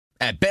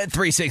At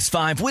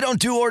Bet365, we don't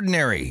do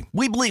ordinary.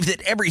 We believe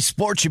that every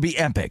sport should be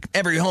epic.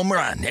 Every home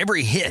run,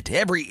 every hit,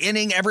 every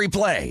inning, every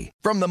play.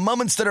 From the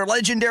moments that are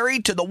legendary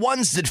to the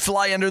ones that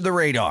fly under the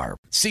radar.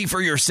 See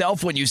for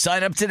yourself when you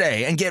sign up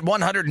today and get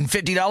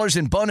 $150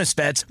 in bonus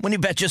bets when you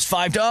bet just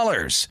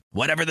 $5.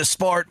 Whatever the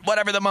sport,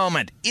 whatever the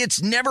moment,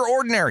 it's never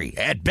ordinary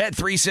at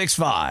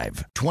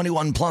Bet365.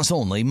 21 plus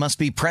only. Must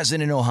be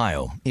present in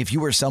Ohio. If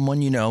you or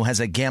someone you know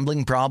has a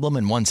gambling problem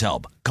and wants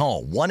help,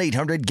 call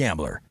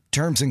 1-800-GAMBLER.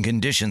 Terms and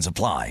conditions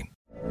apply.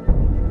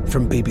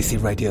 From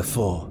BBC Radio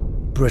 4,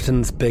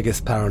 Britain's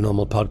biggest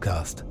paranormal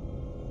podcast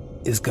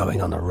is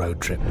going on a road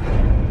trip.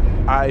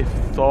 I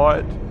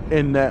thought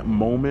in that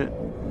moment,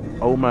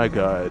 oh my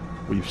God,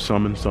 we've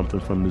summoned something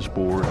from this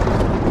board.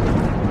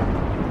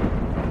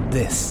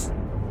 This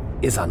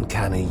is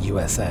Uncanny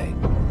USA.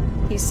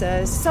 He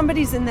says,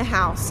 somebody's in the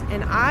house,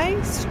 and I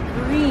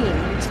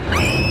screamed.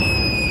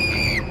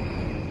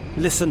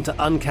 Listen to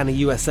Uncanny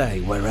USA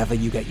wherever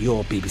you get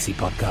your BBC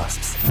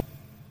podcasts,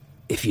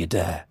 if you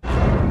dare.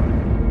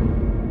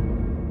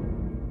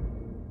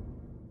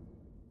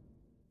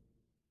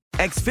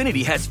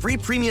 Xfinity has free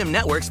premium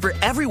networks for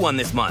everyone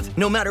this month,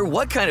 no matter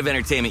what kind of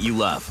entertainment you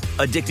love.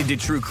 Addicted to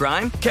true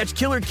crime? Catch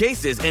killer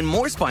cases and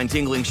more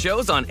spine-tingling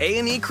shows on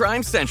A&E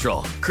Crime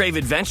Central. Crave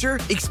adventure?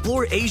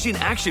 Explore Asian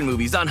action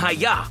movies on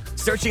Hi-Ya.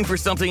 Searching for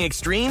something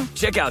extreme?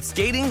 Check out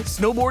skating,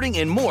 snowboarding,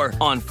 and more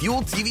on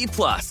Fuel TV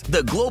Plus,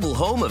 the global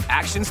home of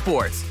action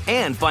sports.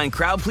 And find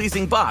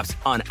crowd-pleasing bops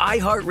on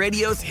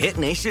iHeartRadio's Hit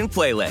Nation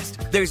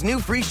playlist. There's new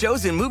free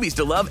shows and movies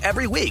to love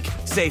every week.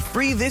 Say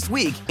free this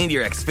week in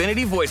your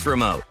Xfinity voice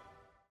remote.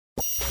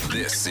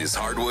 This is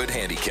Hardwood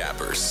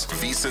Handicappers,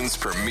 VSiN's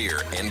premier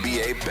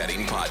NBA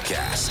betting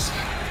podcast.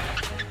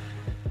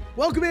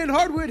 Welcome in,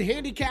 Hardwood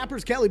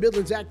Handicappers. Kelly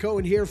Bidlin, Zach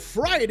Cohen here.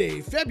 Friday,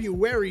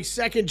 February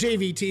 2nd.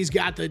 JVT's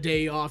got the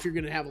day off. You're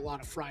going to have a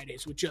lot of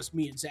Fridays with just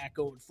me and Zach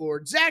going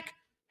forward. Zach,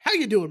 how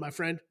you doing, my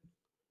friend?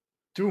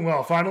 Doing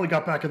well. Finally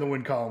got back in the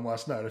win column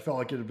last night. I felt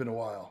like it had been a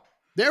while.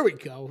 There we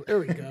go. There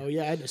we go.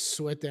 Yeah, I had to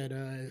sweat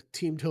that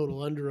team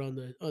total under on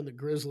the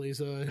Grizzlies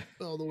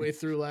all the way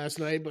through last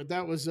night. But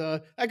that was I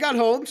got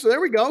home, so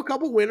there we go. A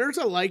couple winners.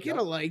 I like it. Yep.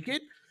 I like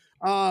it.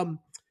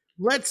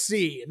 Let's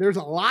see. There's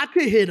a lot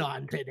to hit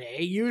on today.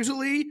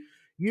 Usually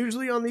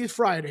on these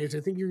Fridays, I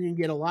think you're going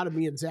to get a lot of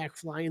me and Zach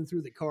flying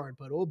through the card.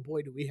 But oh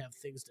boy, do we have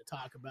things to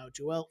talk about.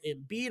 Joel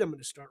Embiid, I'm going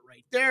to start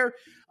right there.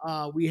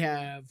 We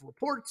have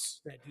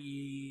reports that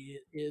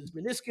his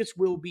meniscus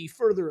will be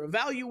further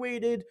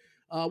evaluated.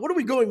 What are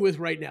we going with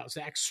right now,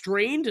 Zach?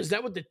 Strained? Is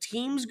that what the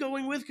team's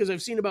going with? Because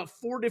I've seen about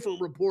 4 different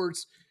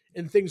reports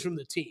and things from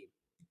the team.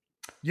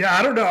 Yeah,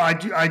 I don't know.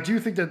 I do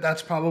think that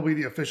that's probably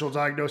the official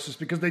diagnosis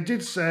because they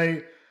did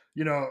say,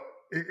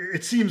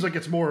 it seems like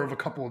it's more of a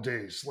couple of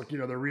days. Like,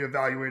 they're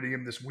reevaluating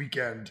him this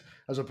weekend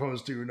as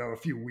opposed to, a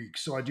few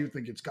weeks. So I do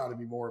think it's got to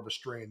be more of a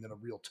strain than a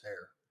real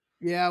tear.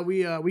 Yeah,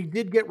 we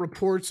did get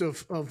reports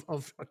of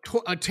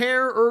a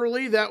tear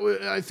early.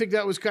 I think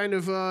that was kind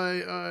of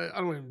I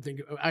don't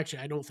think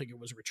it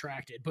was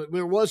retracted, but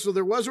there was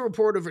a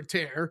report of a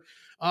tear,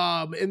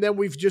 and then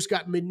we've just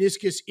got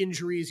meniscus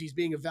injuries. He's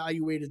being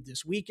evaluated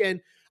this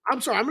weekend.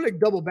 I'm sorry, I'm going to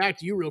double back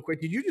to you real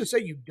quick. Did you just say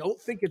you don't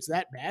think it's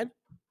that bad?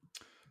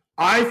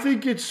 I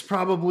think it's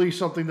probably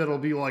something that'll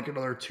be like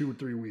another 2 or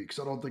 3 weeks.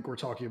 I don't think we're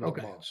talking about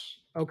months.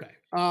 Okay.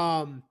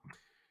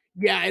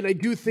 Yeah, and I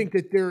do think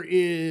that there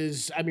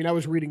is, I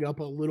was reading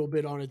up a little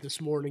bit on it this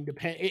morning.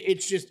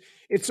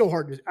 It's so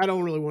hard to, I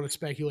don't really want to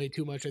speculate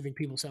too much. I think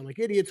people sound like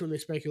idiots when they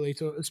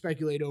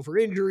speculate over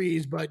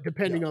injuries, but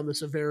depending on the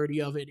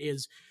severity of it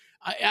is,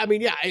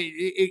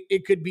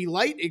 it could be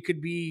light. It could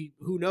be,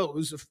 who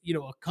knows,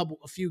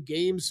 a few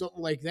games,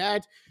 something like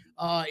that.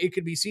 It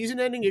could be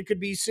season ending. It could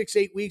be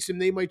 6-8 weeks, and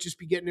they might just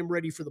be getting him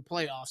ready for the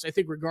playoffs. I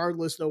think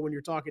regardless, though, when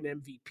you're talking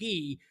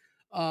MVP,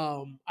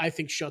 I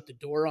think shut the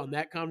door on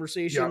that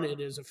conversation. Yeah. It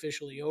is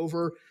officially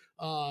over.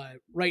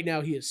 Right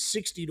now he is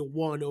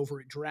 60-1 over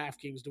at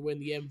DraftKings to win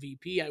the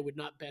MVP. I would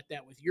not bet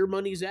that with your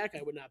money, Zach.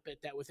 I would not bet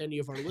that with any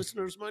of our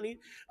listeners' money.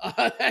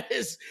 I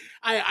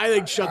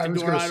think shut the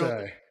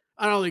door.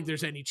 I don't think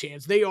there's any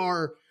chance.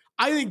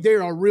 I think they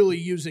are really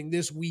using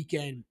this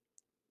weekend.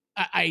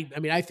 I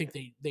think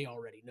they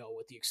already know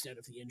what the extent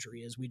of the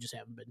injury is. We just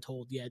haven't been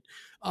told yet.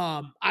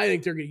 I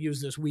think they're going to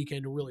use this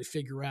weekend to really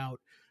figure out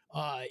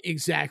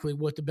exactly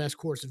what the best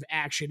course of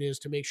action is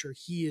to make sure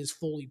he is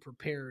fully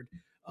prepared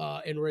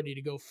and ready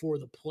to go for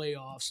the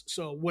playoffs.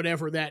 So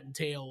whatever that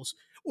entails,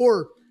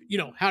 or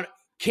how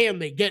can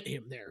they get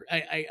him there?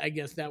 I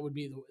guess that would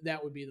be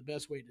the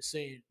best way to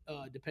say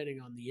it,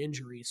 depending on the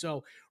injury.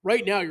 So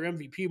right now, your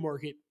MVP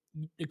market: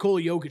 Nikola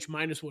Jokic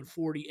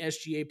 -140,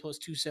 SGA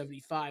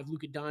 +275,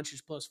 Luka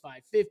Doncic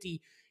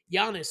 +550,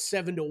 Giannis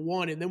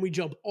 7-1, and then we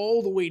jump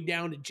all the way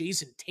down to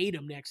Jason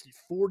Tatum next at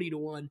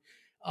 40-1.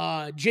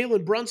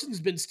 Jalen Brunson's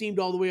been steamed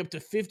all the way up to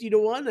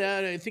 50-1.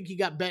 I think he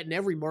got bet in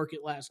every market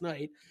last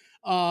night.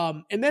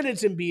 And then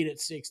it's Embiid at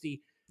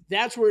 60.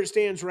 That's where it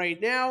stands right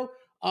now.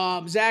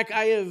 Zach,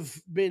 I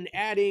have been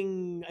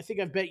adding, I think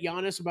I've bet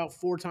Giannis about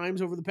 4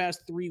 times over the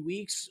past 3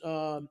 weeks.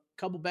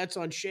 Couple bets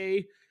on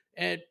Shea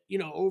at,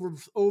 over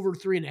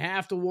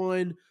 3.5 to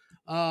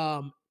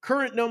 1.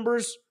 Current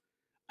numbers,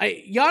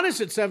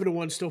 Giannis at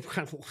 7-1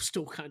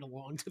 still kind of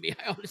long to me.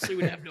 I honestly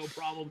would have no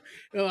problem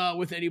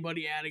with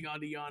anybody adding on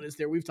to Giannis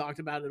there. We've talked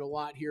about it a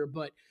lot here,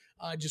 but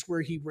just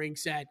where he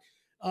ranks at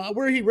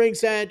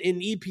in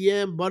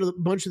EPM, but a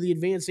bunch of the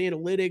advanced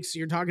analytics.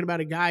 You're talking about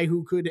a guy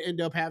who could end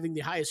up having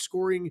the highest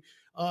scoring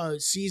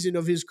season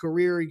of his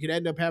career. He could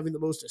end up having the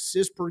most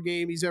assists per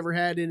game he's ever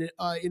had in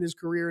his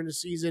career in a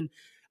season.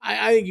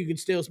 I think you can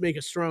still make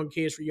a strong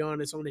case for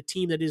Giannis on a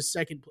team that is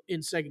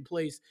in second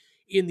place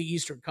in the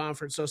Eastern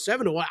Conference. So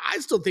 7-1, I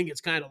still think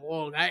it's kind of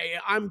long.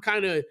 I'm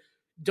kind of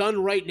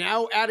done right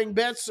now adding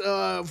bets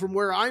from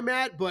where I'm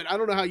at, but I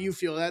don't know how you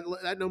feel.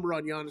 That number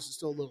on Giannis is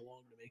still a little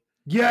long to me.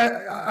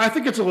 Yeah, I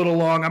think it's a little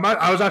long.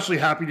 I was actually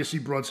happy to see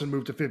Brunson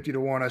move to 50 to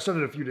 1. I said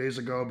it a few days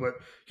ago, but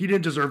he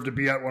didn't deserve to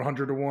be at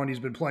 100 to 1. He's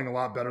been playing a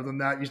lot better than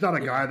that. He's not a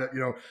guy that,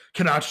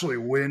 can actually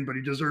win, but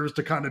he deserves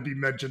to kind of be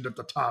mentioned at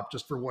the top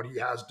just for what he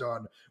has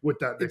done with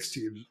that Knicks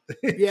team.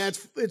 Yeah,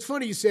 it's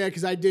funny you say that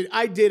because I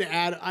did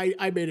add,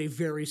 I made a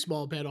very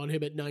small bet on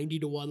him at 90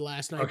 to 1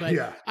 last night. Okay,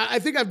 but I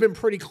think I've been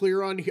pretty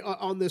clear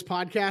on this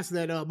podcast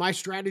that my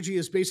strategy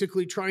is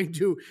basically trying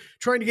to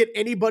get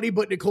anybody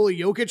but Nikola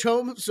Jokic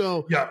home.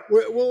 So yeah,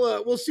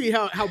 we'll see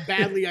how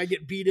badly I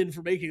get beaten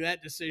for making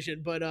that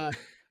decision. But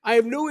I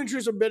have no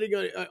interest in betting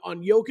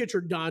on Jokic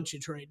or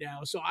Doncic right now.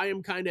 So I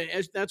am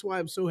that's why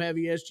I'm so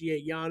heavy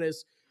SGA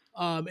Giannis.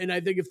 And I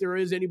think if there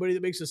is anybody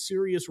that makes a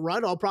serious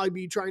run, I'll probably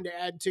be trying to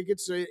add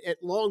tickets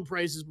at long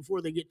prices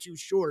before they get too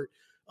short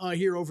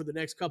here over the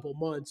next couple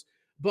months.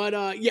 But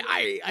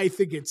I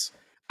think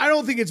I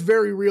don't think it's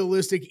very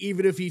realistic,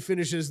 even if he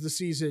finishes the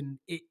season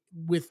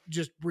with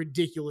just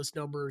ridiculous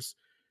numbers,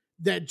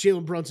 that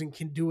Jalen Brunson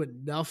can do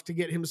enough to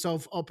get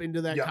himself up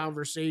into that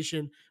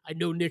conversation. I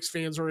know Knicks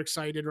fans are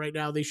excited right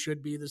now. They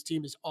should be. This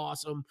team is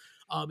awesome.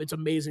 It's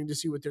amazing to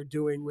see what they're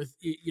doing with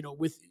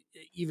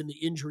even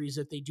the injuries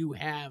that they do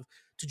have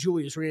to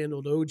Julius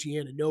Randle, to OG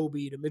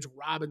Anunoby, to Mitchell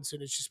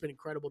Robinson. It's just been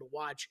incredible to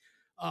watch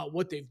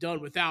what they've done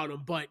without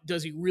him. But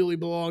does he really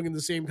belong in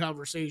the same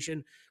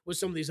conversation with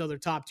some of these other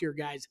top tier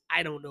guys?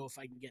 I don't know if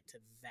I can get to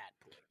that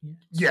point.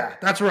 Yeah,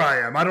 that's where I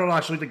am. I don't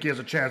actually think he has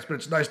a chance, but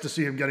it's nice to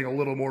see him getting a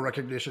little more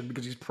recognition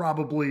because he's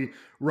probably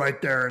right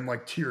there in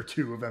like tier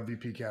 2 of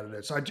MVP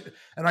candidates.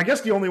 And I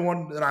guess the only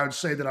one that I would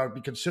say that I would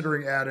be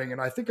considering adding, and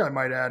I think I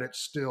might add it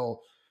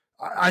still,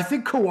 I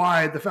think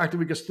Kawhi, the fact that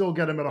we could still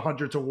get him at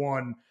 100 to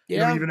 1,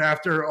 even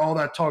after all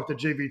that talk that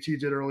JVT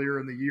did earlier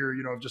in the year,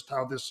 just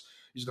how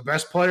he's the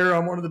best player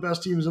on one of the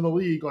best teams in the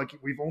league. Like,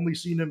 we've only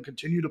seen him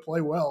continue to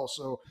play well.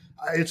 So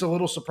it's a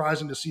little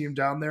surprising to see him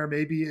down there.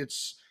 Maybe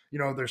it's,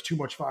 there's too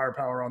much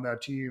firepower on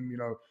that team.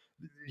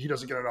 He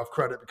doesn't get enough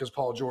credit because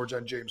Paul George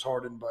and James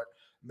Harden, but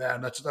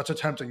man, that's a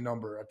tempting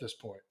number at this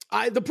point.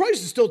 The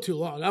price is still too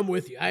long. I'm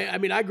with you. I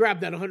mean, I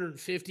grabbed that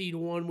 150 to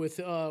 1 with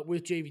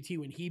JVT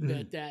when he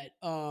bet that.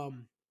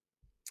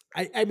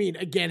 I mean,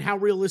 again, how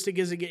realistic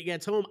is it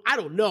gets home? I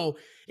don't know.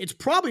 It's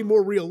probably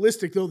more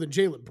realistic though than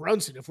Jalen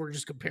Brunson if we're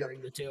just comparing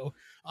the two.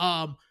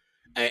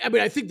 I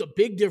mean, I think the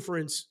big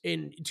difference,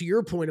 and to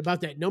your point about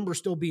that number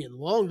still being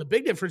long, the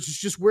big difference is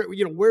just where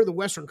the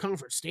Western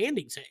Conference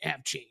standings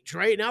have changed.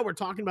 Right now, we're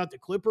talking about the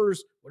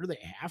Clippers. What are they,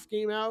 half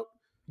game out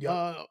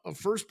of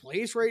first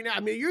place right now? I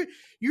mean,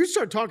 you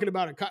start talking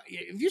about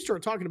if you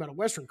start talking about a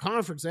Western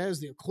Conference as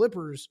the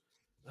Clippers,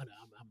 I'm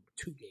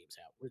 2 games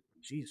out.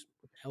 Jeez,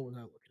 what the hell was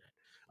I looking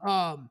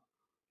at?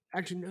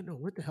 Actually, no.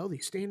 What the hell?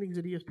 These standings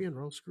at ESPN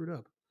are all screwed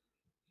up.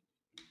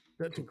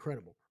 That's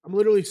incredible. I'm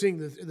literally seeing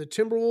the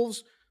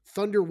Timberwolves,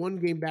 Thunder 1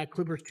 game back,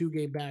 Clippers 2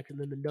 game back, and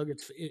then the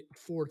Nuggets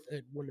 4th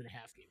at 1.5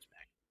 games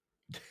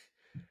back.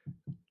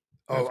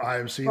 Oh, I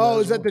am seeing. Oh,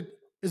 is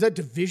that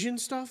division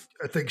stuff?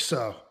 I think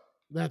so.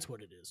 That's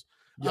what it is.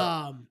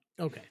 Yeah.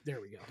 Okay, there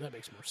we go. That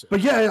makes more sense.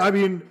 But yeah, I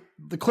mean,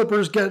 the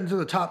Clippers get into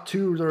the top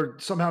 2 or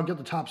somehow get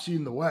the top seed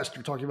in the West.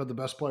 You're talking about the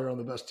best player on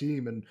the best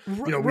team, and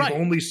we've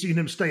only seen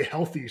him stay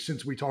healthy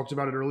since we talked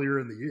about it earlier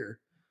in the year.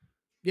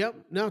 Yep,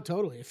 no,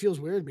 totally. It feels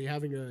weird me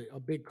having a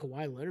big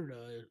Kawhi Leonard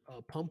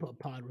pump up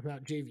pod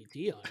without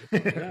JVT on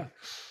it. Yeah,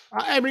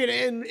 I mean,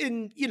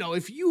 and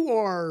if you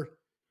are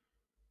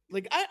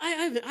like,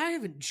 I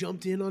haven't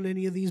jumped in on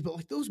any of these, but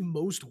like those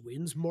most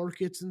wins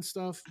markets and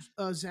stuff,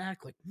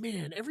 Zach, like,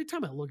 man, every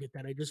time I look at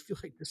that, I just feel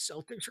like the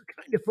Celtics are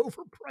kind of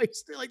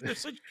overpriced. They're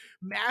such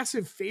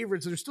massive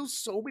favorites. There's still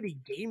so many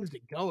games to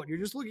go, and you're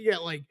just looking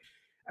at like,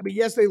 I mean,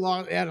 yes, they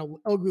had an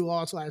ugly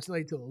loss last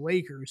night to the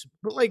Lakers,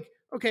 but like,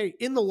 okay,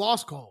 in the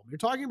loss column, you're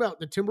talking about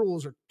the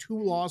Timberwolves are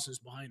 2 losses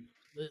behind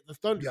them. The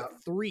Thunder are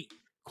 3.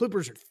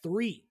 Clippers are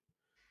 3.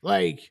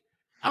 Like,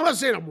 I'm not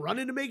saying I'm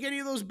running to make any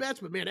of those bets,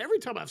 but man, every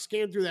time I've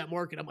scanned through that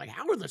market, I'm like,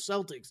 how are the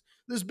Celtics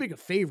this big of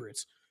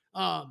favorites?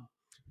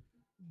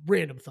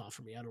 Random thought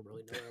for me. I don't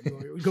really know.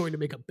 I'm going to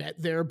make a bet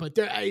there, but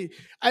I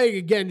think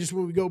again, just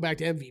when we go back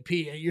to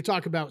MVP, you're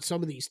talking about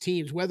some of these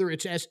teams, whether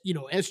it's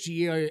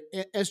SGA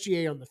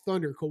on the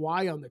Thunder,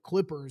 Kawhi on the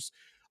Clippers,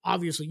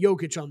 obviously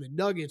Jokic on the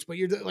Nuggets, but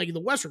you're like in the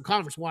Western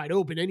Conference wide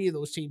open. Any of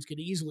those teams could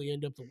easily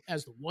end up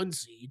as the 1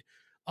 seed.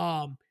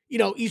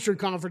 Eastern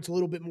Conference a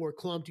little bit more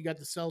clumped. You got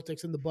the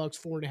Celtics and the Bucks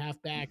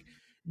 4.5 back.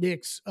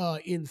 Knicks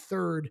in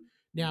third,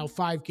 now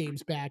 5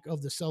 games back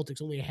of the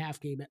Celtics, only a half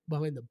game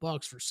behind the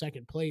Bucks for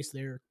second place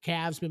there.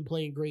 Cavs been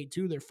playing great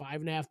too. They're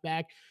 5.5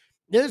 back.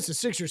 Then it's the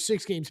Sixers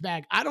 6 games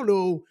back. I don't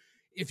know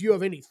if you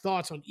have any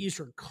thoughts on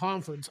Eastern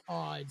Conference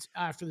odds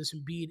after this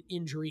Embiid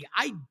injury.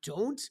 I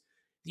don't.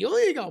 The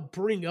only thing I'll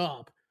bring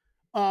up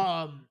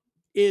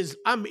is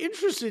I'm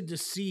interested to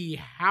see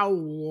how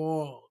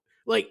long.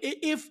 Like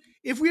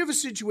if we have a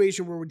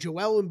situation where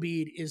Joel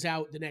Embiid is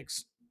out the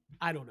next,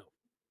 I don't know,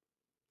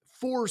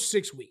 4 or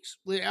 6 weeks.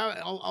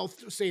 I'll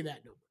say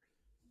that number.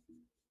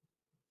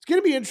 It's going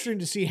to be interesting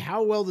to see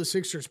how well the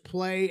Sixers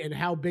play and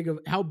how big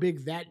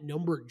that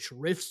number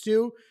drifts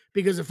to.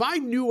 Because if I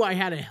knew I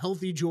had a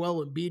healthy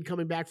Joel Embiid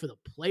coming back for the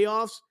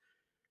playoffs,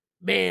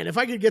 man, if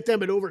I could get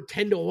them at over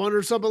 10-1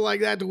 or something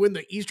like that to win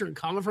the Eastern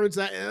Conference,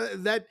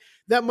 that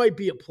might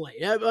be a play.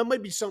 That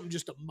might be something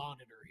just to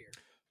monitor here.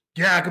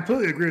 Yeah, I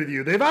completely agree with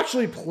you. They've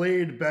actually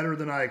played better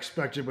than I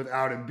expected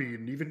without Embiid.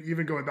 And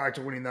even going back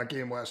to winning that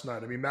game last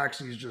night, I mean,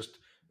 Maxi's just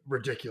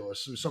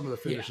ridiculous. Some of the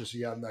finishes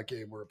he had in that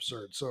game were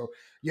absurd. So,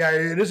 yeah,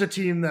 it is a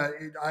team that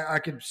I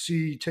could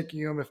see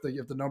taking them if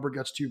the number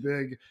gets too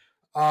big.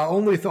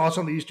 Only thoughts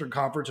on the Eastern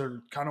Conference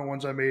are kind of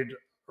ones I made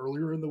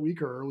earlier in the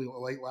week or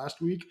late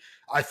last week.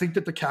 I think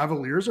that the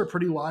Cavaliers are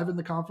pretty live in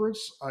the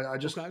conference. I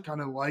just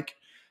kind of like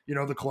 –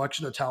 the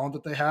collection of talent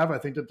that they have. I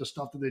think that the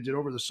stuff that they did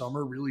over the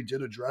summer really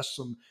did address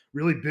some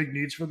really big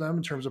needs for them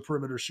in terms of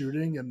perimeter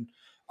shooting. And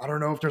I don't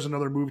know if there's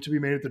another move to be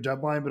made at the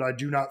deadline, but I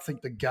do not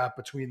think the gap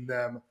between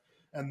them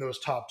and those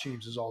top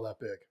teams is all that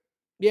big.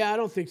 Yeah, I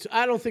don't think so.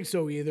 I don't think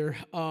so either.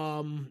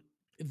 I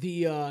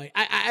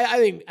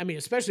think,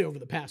 especially over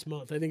the past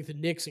month, I think the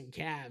Knicks and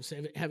Cavs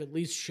have at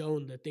least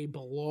shown that they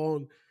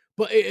belong,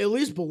 but at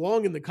least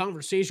belong in the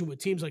conversation with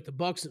teams like the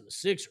Bucks and the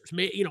Sixers.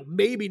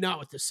 Maybe not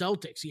with the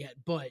Celtics yet,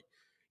 but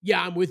yeah,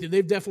 I'm with you.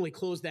 They've definitely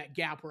closed that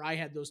gap where I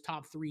had those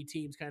top 3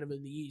 teams kind of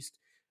in the East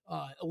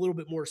a little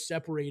bit more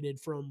separated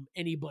from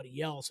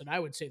anybody else. And I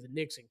would say the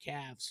Knicks and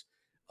Cavs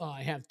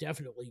have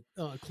definitely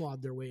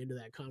clawed their way into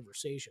that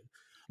conversation.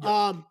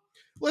 Yep.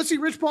 Let's see.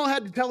 Rich Paul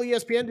had to tell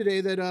ESPN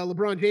today that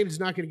LeBron James is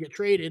not going to get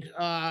traded.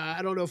 I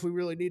don't know if we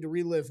really need to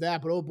relive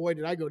that, but oh boy,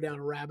 did I go down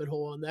a rabbit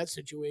hole on that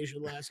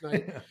situation last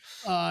night.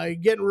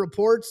 Getting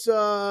reports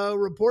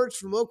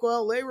from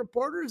local LA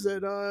reporters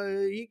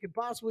that he could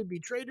possibly be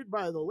traded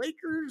by the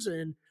Lakers,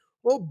 and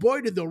oh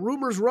boy, did the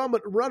rumors run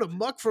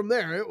amok from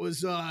there. It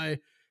was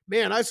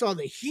man, I saw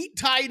the Heat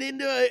tied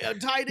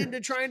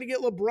into trying to get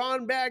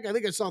LeBron back. I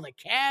think I saw the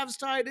Cavs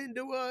tied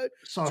into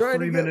saw a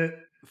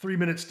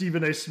 3-minute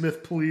Stephen A.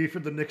 Smith plea for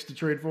the Knicks to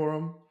trade for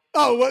him.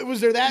 Oh, what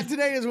was there that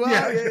today as well?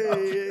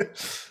 Yeah.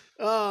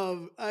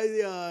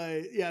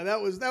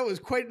 That was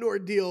quite an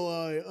ordeal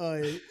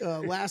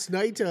last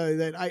night.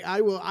 That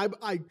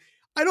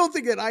I don't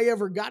think that I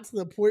ever got to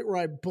the point where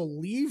I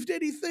believed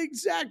anything,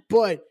 Zach,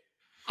 but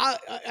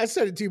I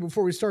said it to you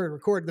before we started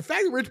recording. The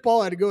fact that Rich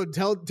Paul had to go and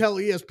tell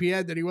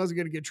ESPN that he wasn't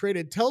going to get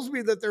traded tells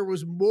me that there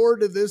was more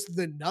to this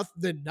than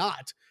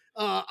not.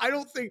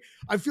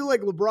 I feel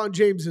like LeBron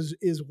James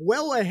is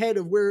well ahead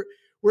of where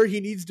he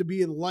needs to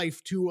be in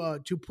life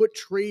to put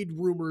trade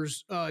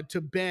rumors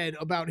to bed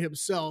about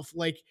himself.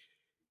 Like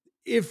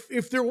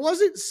if there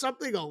wasn't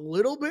something a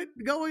little bit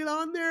going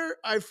on there,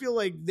 I feel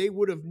like they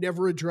would have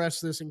never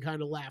addressed this and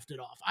kind of laughed it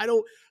off.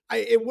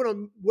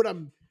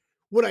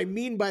 What I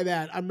mean by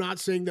that, I'm not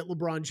saying that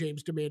LeBron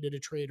James demanded a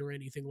trade or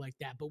anything like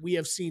that, but we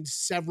have seen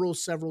several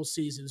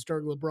seasons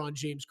during LeBron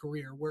James'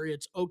 career where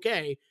it's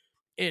okay.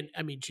 And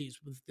I mean, geez,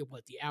 with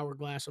the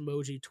hourglass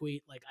emoji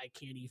tweet, like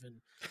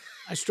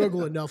I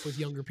struggle enough with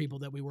younger people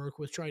that we work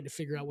with trying to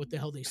figure out what the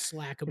hell they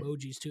Slack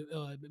emojis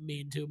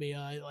mean to me.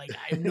 I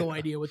have no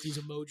idea what these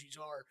emojis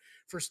are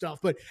for stuff,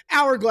 but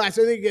hourglass,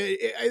 I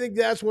think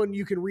that's one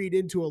you can read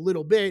into a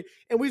little bit.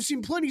 And we've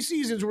seen plenty of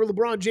seasons where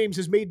LeBron James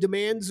has made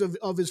demands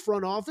of his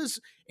front office,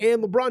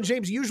 and LeBron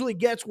James usually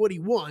gets what he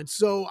wants.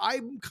 So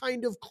I'm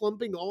kind of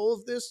clumping all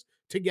of this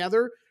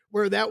together,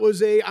 where that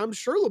was I'm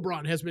sure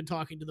LeBron has been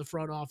talking to the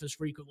front office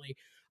frequently.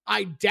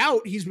 I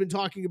doubt he's been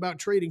talking about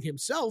trading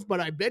himself, but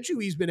I bet you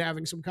he's been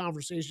having some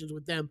conversations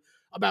with them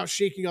about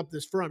shaking up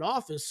this front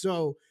office.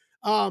 So,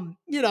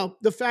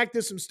 the fact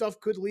that some stuff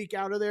could leak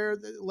out of there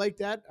like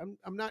that,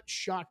 I'm not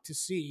shocked to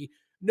see.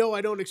 No,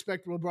 I don't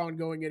expect LeBron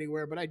going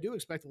anywhere, but I do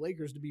expect the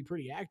Lakers to be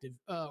pretty active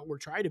or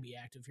try to be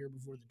active here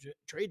before the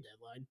trade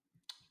deadline.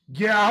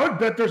 Yeah, I would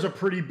bet there's a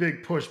pretty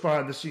big push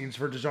behind the scenes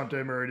for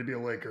DeJounte Murray to be a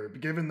Laker,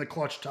 given the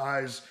clutch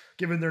ties,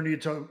 given their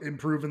need to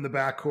improve in the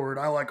backcourt.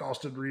 I like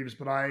Austin Reeves,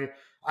 but I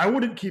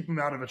wouldn't keep him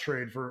out of a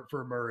trade for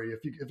Murray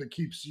if it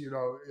keeps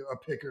a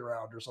pick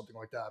around or something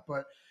like that.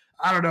 But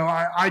I don't know.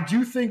 I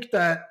do think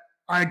that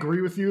I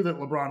agree with you that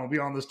LeBron will be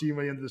on this team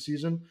by the end of the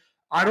season.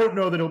 I don't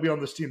know that he'll be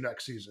on this team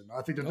next season.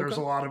 I think that there's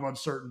a lot of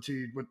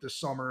uncertainty with this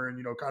summer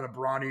and kind of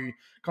Bronny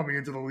coming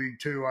into the league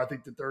too. I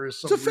think that there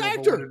is some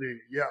real validity.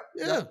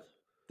 Yeah.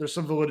 There's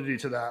some validity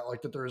to that,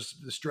 like that there's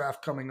this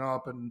draft coming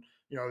up and,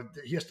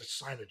 he has to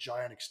sign a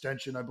giant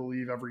extension, I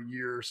believe, every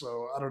year.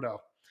 So I don't know.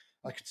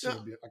 I could see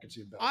him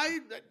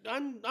bouncing.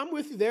 I'm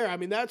with you there. I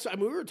mean,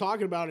 we were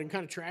talking about it and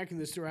kind of tracking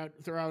this throughout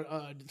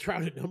a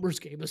numbers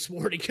game this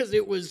morning because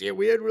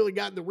we hadn't really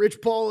gotten the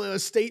Rich Paul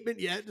statement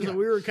yet, so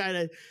we were kind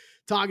of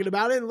talking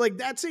about it. And like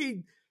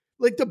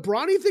the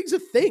Bronny thing's a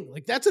thing.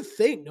 Like that's a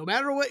thing. No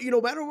matter what,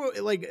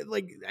 like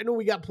I know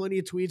we got plenty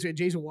of tweets. We had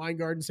Jason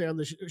Weingarten say on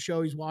the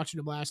show he's watching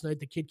him last night.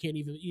 The kid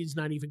he's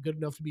not even good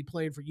enough to be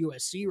playing for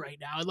USC right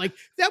now. And like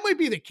that might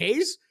be the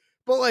case,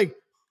 but like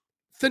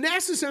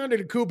Thanasis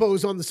Antetokounmpo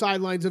is on the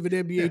sidelines of an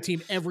NBA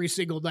team every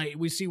single night.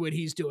 We see what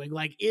he's doing.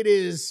 Like it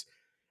is.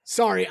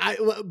 Sorry,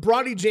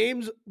 Bronny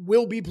James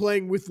will be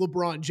playing with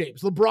LeBron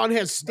James. LeBron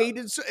has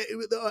stated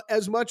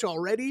as much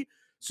already,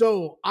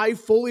 so I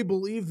fully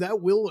believe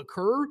that will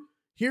occur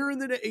here in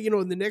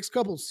the next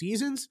couple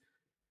seasons.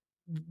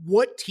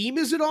 What team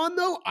is it on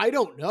though? I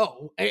don't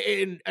know.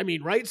 And I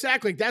mean, right,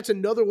 Zach? Like that's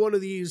another one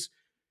of these.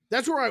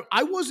 That's where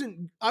I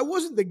wasn't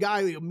the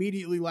guy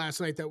immediately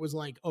last night that was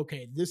like,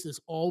 okay, this is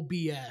all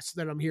BS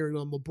that I'm hearing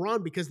on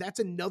LeBron, because that's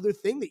another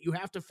thing that you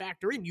have to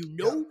factor in. You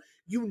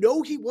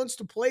know he wants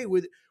to play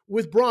with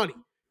Bronny.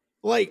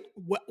 Like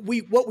what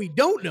we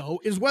don't know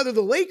is whether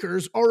the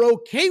Lakers are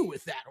okay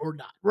with that or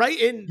not,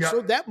 right? And so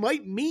that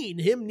might mean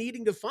him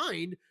needing to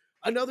find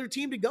another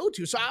team to go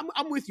to. So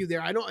I'm with you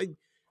there. I don't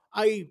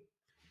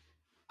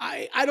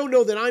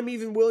know that I'm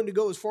even willing to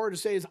go as far to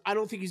say as I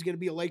don't think he's going to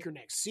be a Laker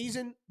next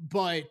season,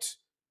 but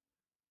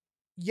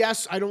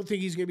yes, I don't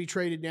think he's going to be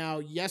traded now.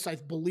 Yes, I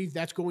believe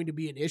that's going to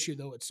be an issue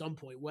though at some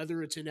point,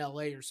 whether it's in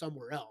LA or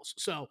somewhere else.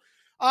 So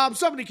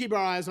something to keep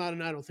our eyes on,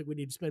 and I don't think we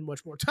need to spend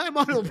much more time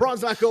on it.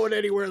 LeBron's not going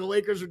anywhere. The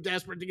Lakers are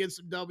desperate to get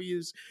some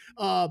W's.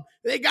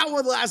 They got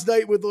one last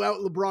night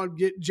without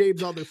LeBron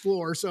James on the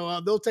floor,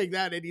 so they'll take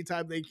that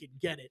anytime they can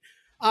get it.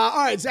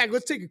 All right, Zach,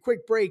 let's take a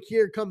quick break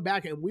here, come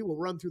back, and we will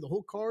run through the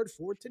whole card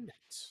for tonight.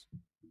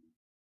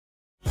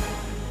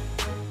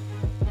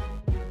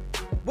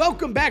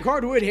 Welcome back,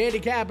 Hardwood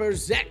Handicappers.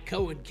 Zach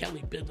Cohen,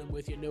 Kelly Bidlin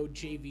with you. No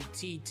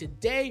JVT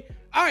today.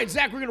 All right,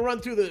 Zach, we're going to run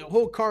through the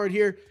whole card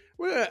here.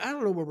 I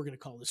don't know what we're going to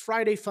call this.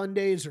 Friday Fun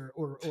Days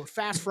or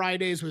Fast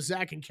Fridays with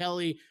Zach and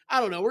Kelly. I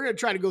don't know. We're going to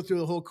try to go through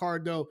the whole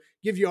card, though,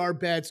 give you our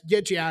bets,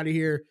 get you out of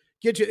here,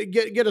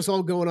 get us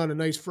all going on a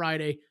nice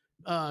Friday.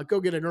 Go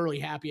get an early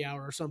happy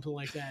hour or something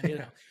like that.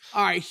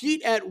 All right,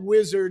 Heat at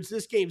Wizards.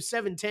 This game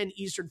 7:10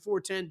 Eastern,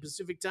 4:10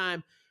 Pacific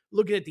time.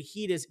 Looking at the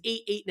Heat as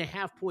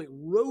 8.5 point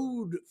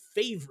road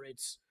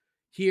favorites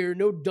here.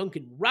 No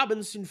Duncan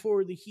Robinson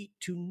for the Heat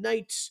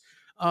tonight.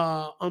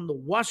 On the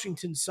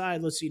Washington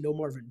side, let's see, no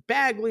Marvin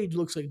Bagley.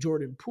 Looks like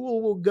Jordan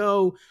Poole will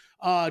go.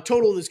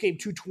 Total in this game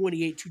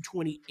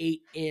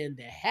 228 and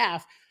a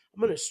half. I'm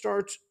going to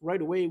start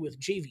right away with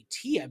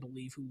JVT, I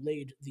believe, who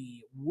laid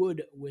the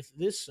wood with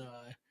this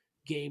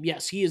game.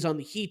 Yes, he is on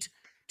the Heat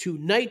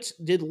tonight,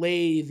 did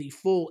lay the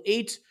full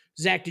 8.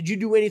 Zach, did you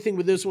do anything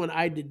with this one?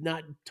 I did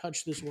not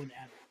touch this one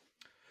at all.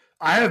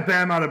 I have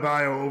Bam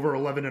Adebayo over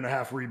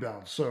 11.5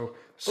 rebounds. So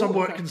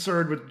somewhat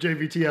concerned with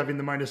JVT having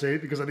the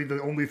 -8, because I think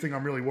the only thing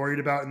I'm really worried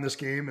about in this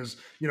game is,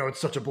 it's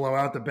such a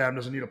blowout that Bam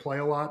doesn't need to play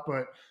a lot.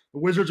 But the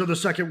Wizards are the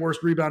second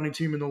worst rebounding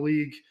team in the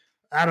league.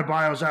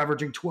 Adebayo's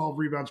averaging 12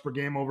 rebounds per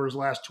game over his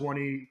last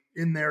 20.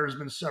 In there has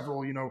been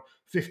several,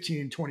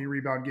 15, 20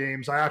 rebound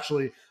games. I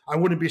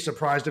wouldn't be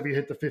surprised if he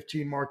hit the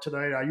 15 mark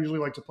tonight. I usually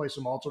like to play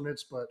some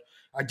alternates, but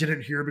I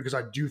didn't here because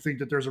I do think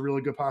that there's a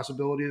really good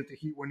possibility that the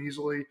Heat win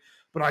easily.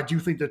 But I do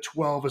think that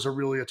 12 is a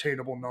really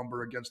attainable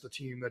number against a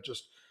team that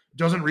just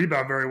doesn't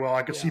rebound very well.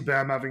 I could see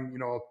Bam having,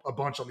 a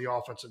bunch on the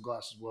offensive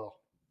glass as well.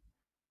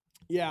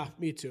 Yeah,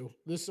 me too.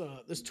 This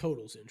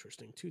total's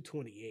interesting.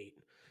 228.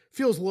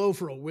 Feels low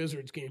for a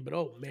Wizards game, but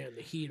oh man,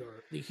 the Heat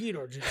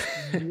are just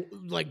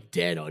like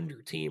dead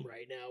under team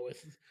right now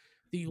with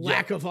the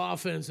lack of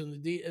offense and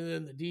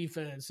then the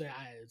defense.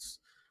 It's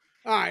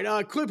all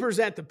right. Clippers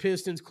at the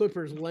Pistons.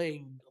 Clippers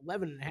laying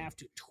 11.5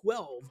 to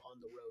 12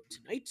 on the road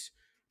tonight.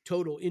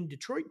 Total in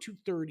Detroit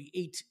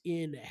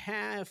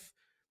 238.5.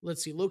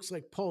 Let's see. Looks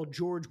like Paul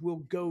George will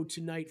go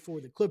tonight for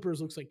the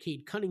Clippers. Looks like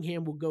Cade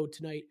Cunningham will go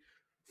tonight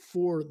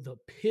for the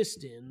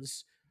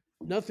Pistons.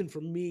 Nothing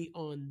from me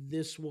on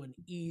this one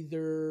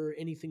either.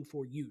 Anything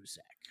for you,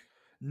 Zach?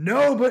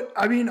 No, but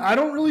I mean, I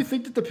don't really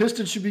think that the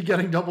Pistons should be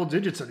getting double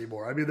digits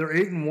anymore. I mean, they're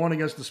 8-1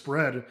 against the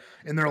spread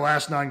in their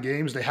last 9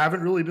 games. They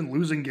haven't really been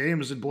losing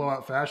games in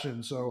blowout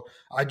fashion. So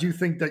I do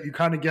think that you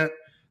kind of get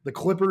the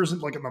Clippers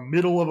like in the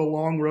middle of a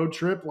long road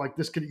trip. Like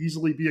this could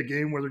easily be a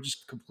game where they're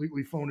just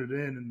completely phoned it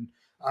in. And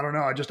I don't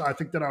know. I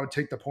think that I would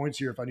take the points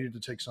here if I needed to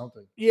take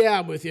something. Yeah,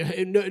 I'm with you.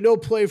 And no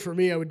play for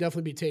me. I would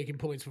definitely be taking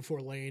points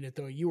before laying it,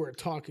 though. You were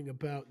talking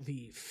about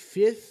the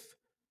 5th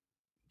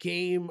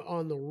game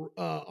on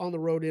the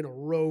road in a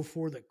row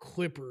for the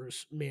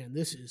Clippers. Man,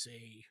 this is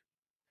a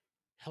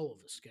hell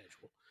of a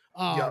schedule.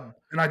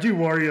 And I do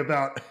worry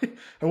about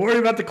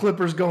the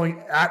Clippers going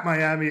at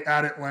Miami,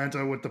 at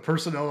Atlanta with the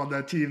personnel on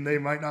that team. They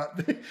might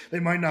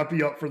not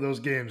be up for those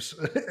games.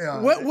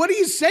 What are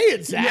you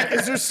saying, Zach? Yeah.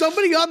 Is there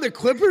somebody on the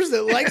Clippers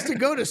that likes to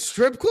go to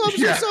strip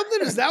clubs or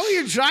something? Is that what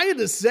you're trying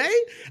to say?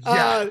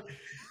 Yeah.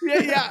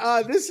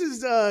 Yeah. This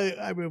is,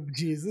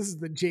 this is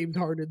the James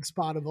Harden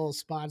spot of all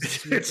spots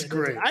this weekend. It's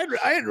great. I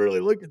hadn't really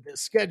looked at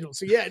this schedule.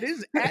 So, yeah, it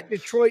is at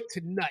Detroit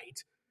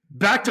tonight.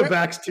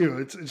 Back-to-backs,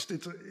 too. First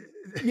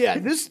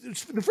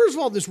of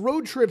all, this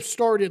road trip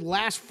started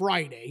last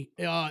Friday.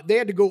 They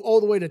had to go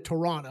all the way to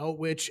Toronto,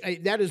 which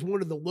that is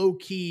one of the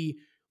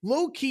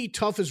low-key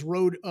toughest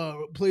road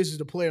places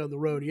to play on the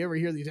road. You ever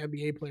hear these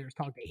NBA players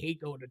talk? They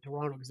hate going to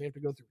Toronto because they have to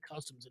go through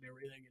customs and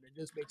everything, and it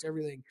just makes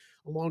everything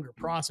a longer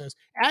process.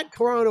 At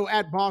Toronto,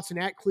 at Boston,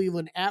 at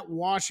Cleveland, at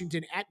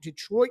Washington, at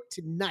Detroit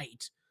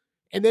tonight,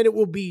 and then it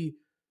will be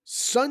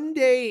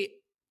Sunday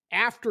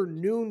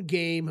afternoon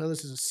game.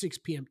 This is a 6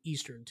 p.m.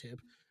 Eastern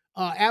tip.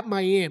 At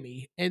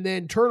Miami, and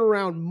then turn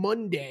around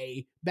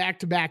Monday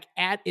back-to-back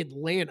at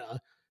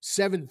Atlanta,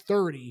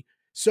 7:30.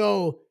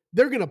 So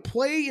they're going to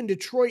play in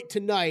Detroit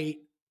tonight,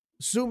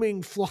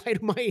 assuming fly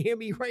to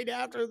Miami right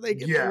after they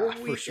get the whole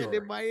weekend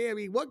in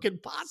Miami. What can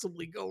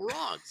possibly go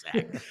wrong,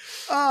 Zach?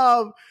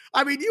 You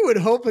would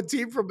hope a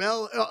team from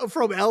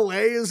LA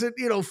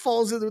isn't,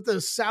 falls in with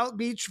the South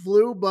Beach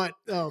flu, but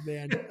oh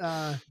man,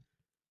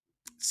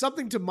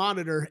 something to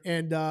monitor,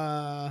 and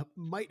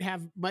might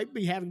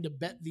be having to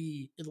bet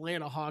the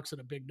Atlanta Hawks at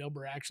a big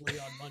number actually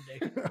on Monday,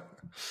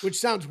 which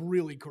sounds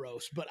really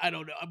gross, but I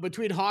don't know.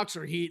 Between Hawks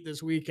or Heat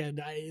this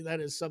weekend, that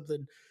is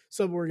something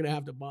we're gonna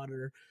have to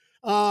monitor.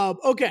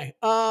 Okay.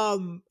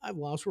 I've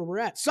lost where we're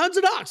at. Suns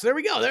and Hawks. There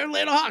we go. They're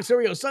Atlanta Hawks. There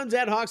we go. Suns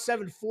at Hawks,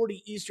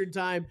 7:40 Eastern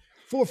time,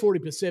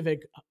 4:40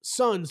 Pacific.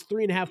 Suns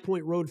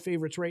 3.5-point road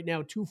favorites right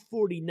now,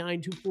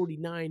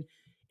 249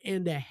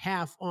 and a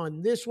half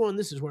on this one.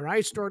 This is where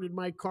I started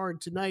my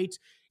card tonight,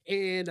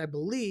 and I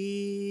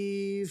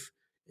believe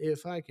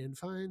if I can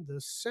find the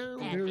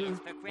sounder.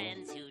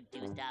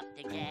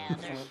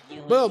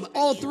 Boom!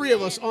 All three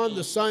of us on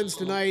the Suns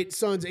tonight.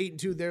 Suns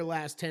 8-2, their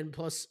last 10,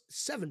 plus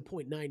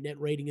 7.9 net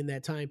rating in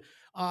that time.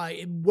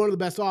 One of the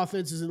best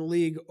offenses in the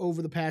league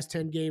over the past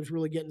 10 games,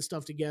 really getting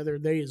stuff together.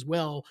 They as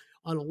well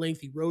on a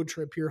lengthy road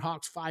trip here.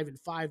 Hawks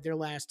 5-5, their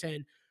last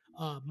 10.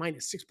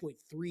 Minus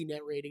 6.3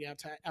 net rating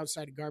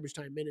outside of garbage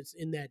time minutes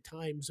in that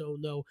time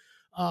zone, though,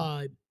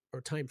 or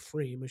time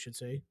frame, I should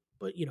say.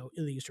 But,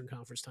 in the Eastern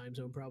Conference time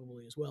zone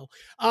probably as well.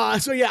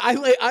 So, yeah,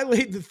 I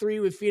laid the 3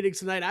 with Phoenix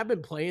tonight. I've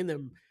been playing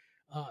them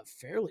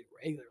fairly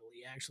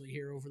regularly, actually,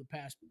 here over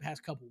the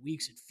past couple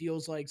weeks, it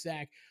feels like,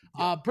 Zach.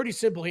 Pretty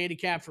simple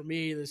handicap for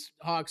me, this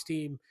Hawks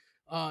team.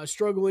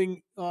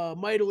 Struggling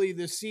mightily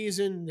this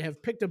season,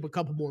 have picked up a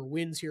couple more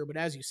wins here, but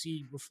as you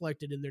see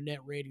reflected in their net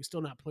rating,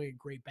 still not playing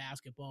great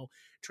basketball.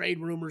 Trade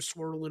rumors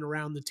swirling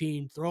around the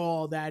team. Throw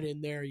all that in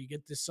there. You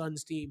get the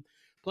Suns team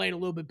playing a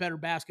little bit better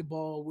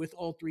basketball with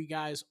all three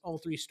guys, all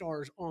three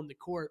stars on the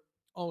court,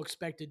 all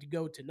expected to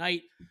go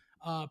tonight.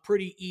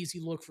 Pretty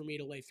easy look for me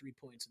to lay 3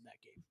 points in that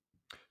game.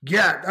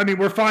 Yeah,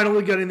 we're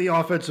finally getting the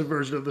offensive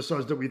version of the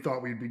Suns that we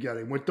thought we'd be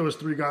getting. With those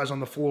three guys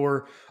on the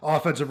floor,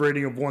 offensive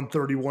rating of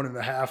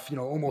 131.5,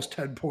 almost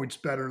 10 points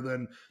better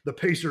than the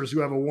Pacers, who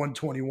have a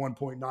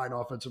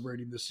 121.9 offensive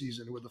rating this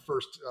season, who are the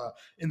first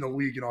in the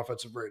league in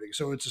offensive rating.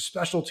 So it's a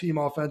special team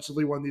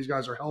offensively when these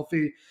guys are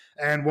healthy.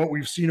 And what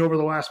we've seen over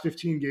the last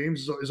 15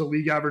 games is a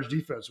league average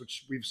defense,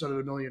 which we've said it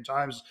a million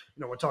times.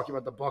 We're talking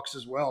about the Bucks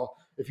as well.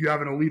 If you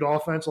have an elite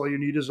offense, all you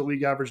need is a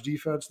league average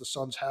defense. The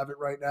Suns have it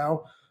right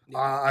now.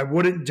 I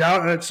wouldn't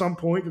doubt at some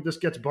point that this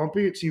gets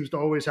bumpy. It seems to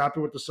always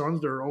happen with the Suns.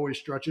 There are always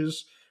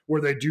stretches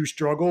where they do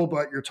struggle,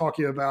 but you're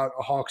talking about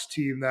a Hawks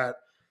team that,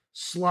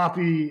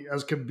 sloppy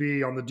as can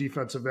be on the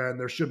defensive end,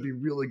 there should be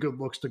really good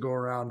looks to go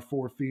around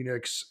for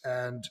Phoenix,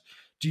 and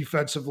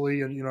defensively,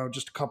 and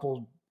just a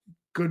couple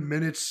good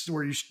minutes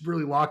where you should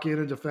really lock in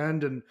and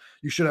defend, and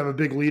you should have a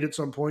big lead at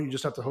some point. You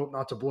just have to hope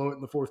not to blow it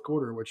in the fourth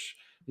quarter, which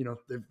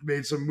they've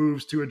made some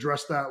moves to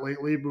address that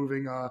lately,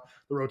 moving the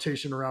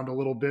rotation around a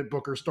little bit.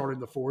 Booker starting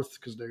the fourth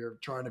because they are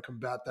trying to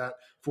combat that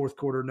fourth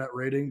quarter net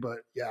rating. But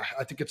yeah,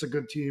 I think it's a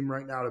good team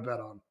right now to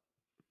bet on.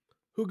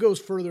 Who goes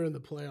further in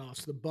the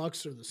playoffs, the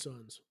Bucks or the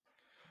Suns?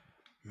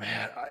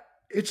 Man,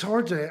 it's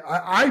hard to.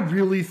 I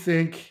really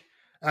think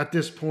at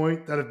this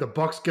point that if the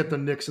Bucks get the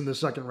Knicks in the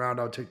second round,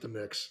 I'll take the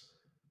Knicks.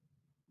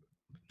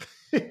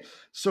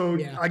 So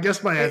yeah. I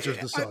guess my answer is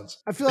the Suns.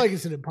 I feel like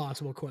it's an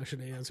impossible question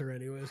to answer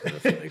anyways.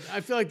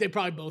 I feel like they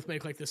probably both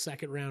make like the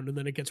second round, and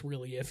then it gets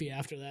really iffy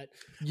after that.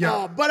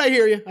 Yeah. But I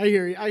hear you.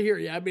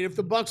 If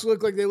the Bucks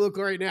look like they look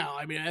right now,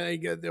 I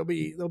think there'll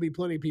be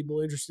plenty of people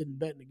interested in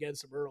betting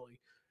against them early.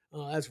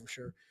 That's for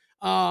sure.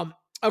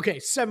 Okay.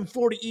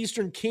 7:40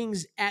 Eastern,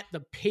 Kings at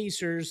the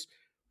Pacers.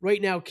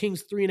 Right now,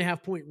 Kings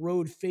 3.5-point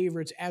road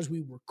favorites as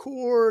we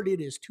record.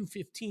 It is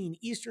 2:15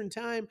 Eastern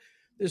time.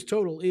 This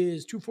total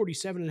is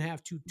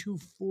 247.5 to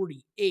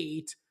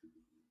 248.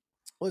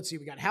 Let's see.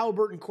 We got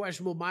Halliburton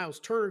questionable,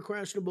 Miles Turner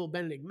questionable,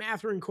 Benedict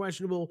Mathurin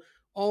questionable,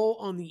 all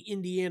on the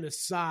Indiana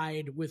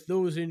side with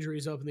those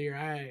injuries up in the air.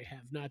 I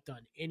have not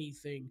done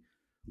anything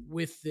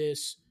with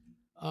this.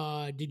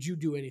 Did you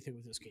do anything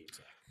with this game,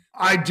 Zach?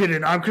 I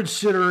didn't. I'm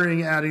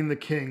considering adding the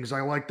Kings.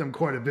 I like them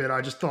quite a bit.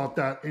 I just thought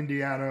that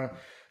Indiana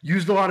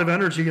used a lot of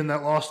energy in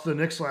that loss to the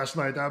Knicks last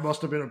night. That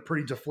must have been a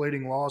pretty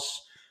deflating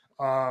loss.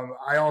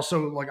 I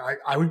also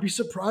I would be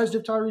surprised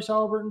if Tyrese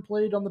Halliburton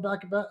played on the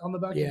back to back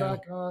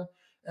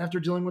after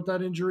dealing with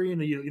that injury,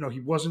 and he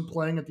wasn't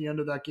playing at the end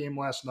of that game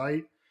last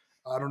night.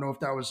 I don't know if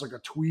that was like a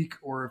tweak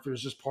or if it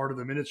was just part of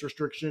the minutes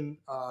restriction,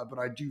 but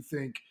I do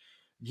think,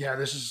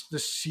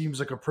 this seems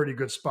like a pretty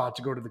good spot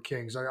to go to the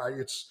Kings.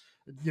 It's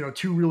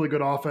two really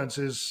good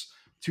offenses,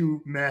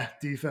 two meh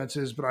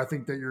defenses, but I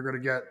think that you're going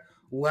to get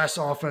less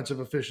offensive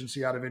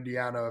efficiency out of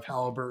Indiana if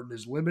Halliburton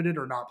is limited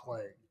or not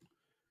playing.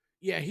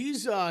 Yeah,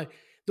 he's the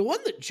one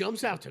that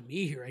jumps out to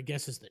me here, I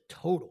guess, is the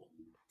total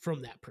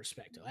from that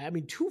perspective. I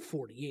mean,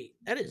 248,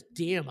 that is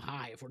damn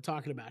high if we're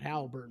talking about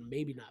Halliburton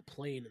maybe not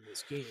playing in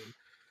this game.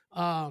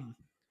 I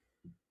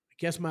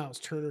guess Miles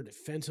Turner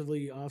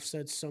defensively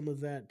offsets some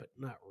of that, but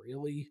not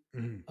really.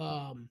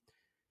 Mm-hmm.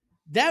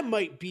 That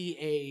might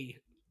be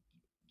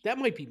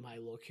my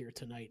look here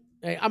tonight.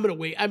 I'm going to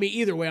wait. I mean,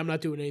 either way, I'm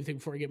not doing anything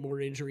before I get more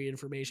injury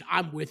information.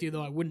 I'm with you,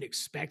 though. I wouldn't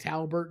expect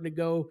Halliburton to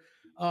go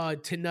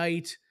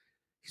tonight.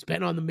 He's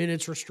been on the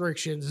minutes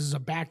restrictions. This is a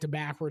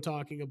back-to-back we're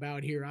talking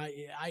about here.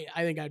 I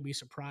think I'd be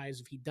surprised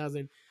if he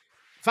doesn't.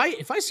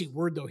 If I see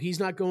word, though, he's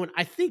not going,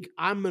 I think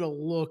I'm going to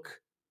look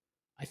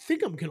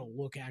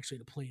actually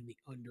to playing the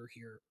under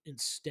here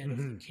instead of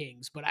the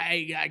Kings. But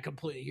I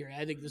completely hear it.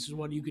 I think this is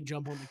one you could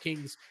jump on the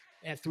Kings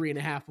at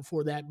 3.5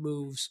 before that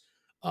moves.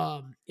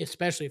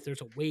 Especially if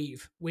there's a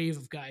wave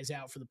of guys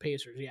out for the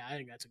Pacers. Yeah, I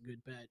think that's a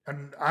good bet.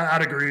 And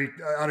I'd agree.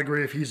 I'd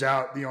agree if he's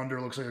out, the under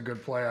looks like a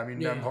good play. I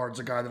mean, Nembhard's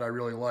a guy that I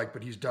really like,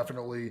 but he's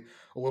definitely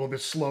a little bit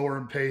slower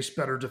in pace,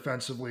 better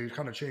defensively. It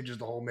kind of changes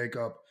the whole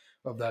makeup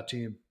of that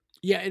team.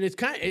 Yeah, and it's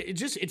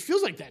it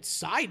feels like that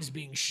side's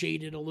being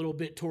shaded a little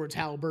bit towards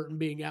Halliburton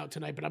being out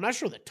tonight, but I'm not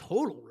sure the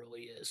total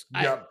really is.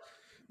 Yep.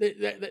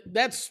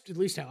 That's at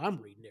least how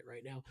I'm reading it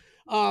right now.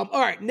 All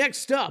right,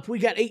 next up, we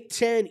got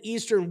 8:10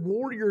 Eastern,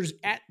 Warriors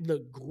at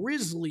the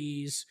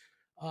Grizzlies.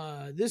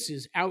 This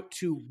is out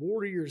to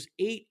Warriors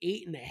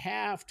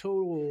 8.5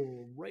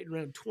 total, right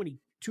around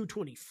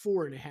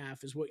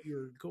 22-24.5 is what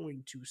you're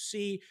going to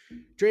see.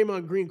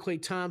 Draymond Green,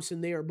 Klay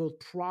Thompson, they are both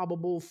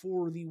probable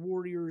for the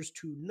Warriors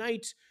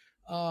tonight.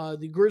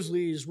 The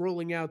Grizzlies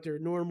rolling out their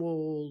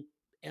normal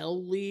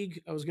L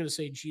League. I was going to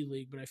say G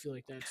League, but I feel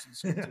like that's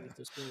insulting at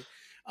this point.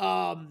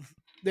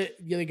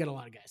 They got a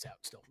lot of guys out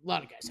still. A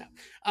lot of guys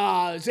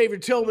out. Xavier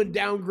Tillman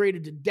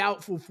downgraded to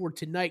doubtful for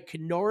tonight.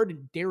 Kennard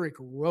and Derrick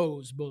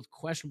Rose, both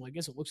questionable. I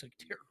guess it looks like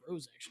Derrick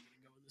Rose actually going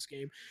to go in this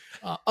game.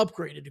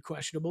 Upgraded to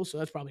questionable, so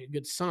that's probably a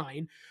good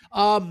sign.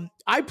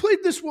 I played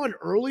this one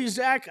early,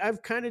 Zach.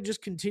 I've kind of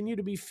just continued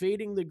to be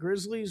fading the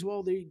Grizzlies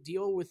while they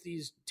deal with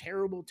these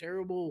terrible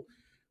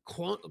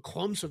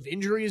clumps of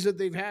injuries that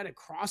they've had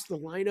across the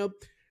lineup.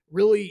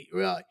 Really,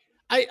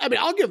 I mean,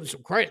 I'll give them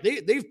some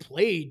credit. They've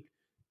played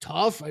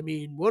tough. I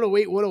mean,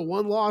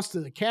 108-101 loss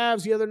to the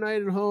Cavs the other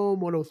night at home,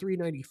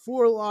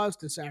 103-94 loss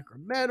to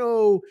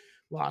Sacramento,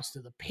 lost to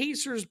the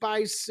Pacers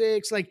by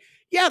 6. Like,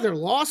 yeah, they're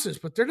losses,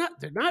 but they're not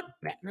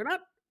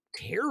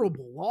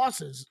terrible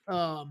losses.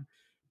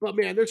 But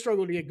man, they're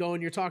struggling to get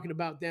going. You're talking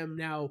about them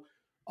now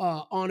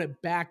on a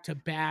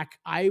back-to-back.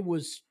 I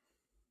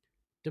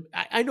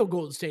know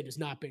Golden State has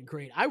not been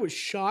great. I was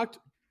shocked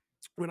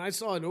when I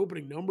saw an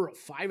opening number of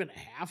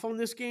 5.5 on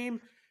this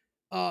game.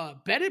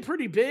 Bet it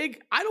pretty big.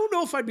 I don't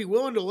know if I'd be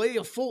willing to lay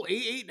a full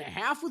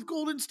 8.5 with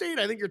Golden State.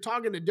 I think you're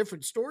talking a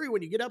different story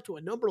when you get up to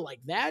a number like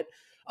that.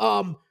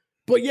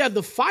 But yeah,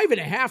 the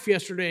 5.5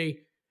 yesterday,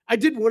 I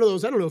did one of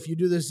those. I don't know if you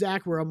do this,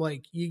 Zach, where I'm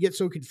like, you get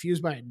so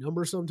confused by a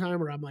number sometime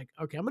where I'm like,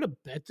 okay, I'm going to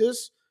bet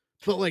this,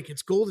 but like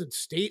it's Golden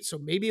State. So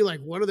maybe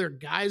like one of their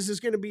guys is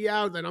going to be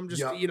out that I'm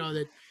just,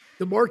 that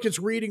the market's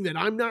reading that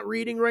I'm not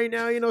reading right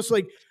now, So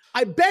like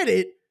I bet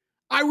it.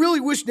 I really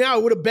wish now I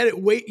would have bet it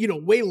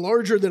way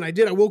larger than I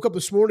did. I woke up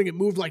this morning, it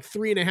moved like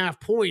 3.5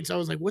 points. I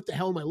was like, what the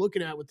hell am I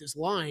looking at with this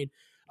line?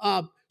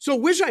 So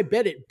wish I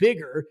bet it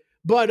bigger,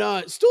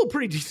 but still a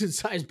pretty decent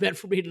sized bet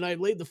for me tonight.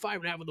 Laid the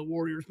 5.5 of the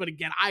Warriors. But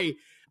again, I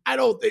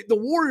don't think the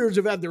Warriors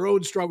have had their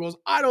own struggles.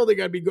 I don't think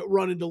I'd be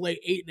running to lay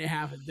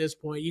 8.5 at this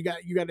point. You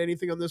got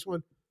anything on this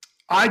one?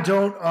 I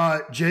don't.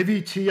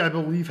 JVT, I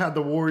believe, had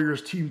the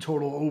Warriors team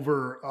total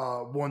over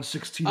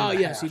 116. Oh,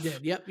 yes, he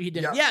did. Yep, he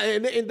did. Yeah,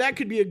 and that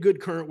could be a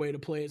good current way to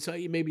play it. So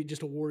maybe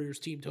just a Warriors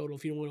team total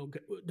if you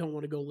don't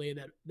want to go lay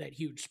that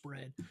huge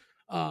spread.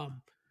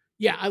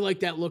 Yeah, I like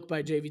that look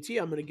by JVT.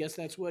 I'm going to guess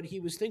that's what he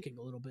was thinking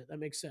a little bit. That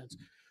makes sense.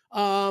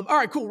 All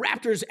right, cool.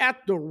 Raptors at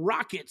the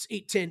Rockets,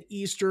 8:10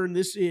 Eastern.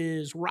 This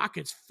is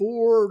Rockets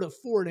 4 to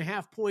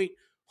 4.5 point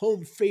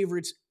home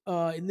favorites.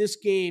 In this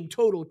game,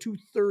 total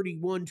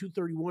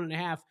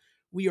 231.5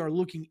 we are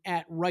looking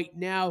at right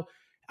now.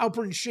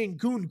 Alperen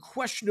Sengun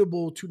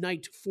questionable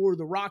tonight for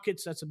the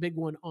Rockets. That's a big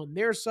one on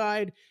their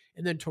side.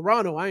 And then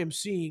Toronto, I am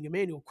seeing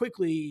Emmanuel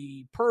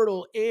Quickley,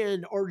 Pirtle,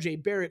 and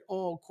RJ Barrett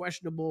all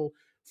questionable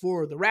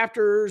for the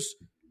Raptors.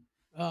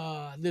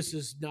 This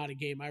is not a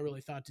game I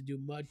really thought to do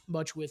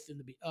much with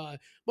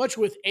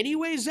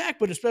anyway, Zach,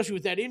 but especially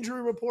with that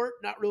injury report,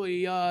 not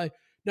really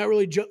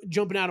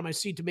jumping out of my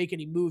seat to make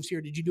any moves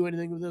here. Did you do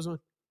anything with this one?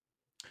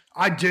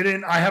 I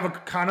didn't. I have a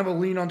kind of a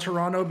lean on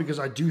Toronto because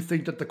I do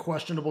think that the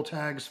questionable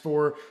tags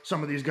for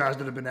some of these guys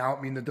that have been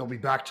out mean that they'll be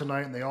back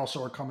tonight, and they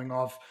also are coming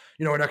off,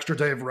 an extra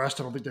day of rest.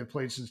 I don't think they've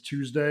played since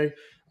Tuesday.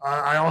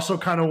 I also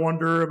kind of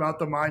wonder about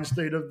the mind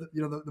state of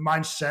the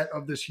mindset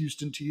of this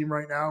Houston team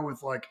right now,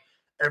 with like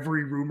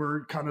every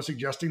rumor kind of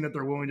suggesting that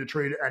they're willing to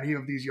trade any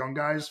of these young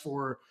guys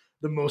for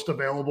the most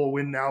available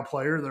win now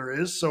player there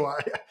is. So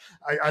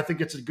I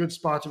think it's a good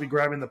spot to be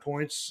grabbing the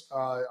points.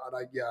 I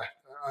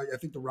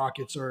think the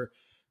Rockets are.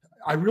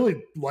 I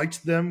really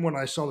liked them when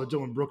I saw that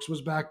Dylan Brooks was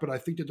back, but I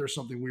think that there's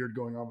something weird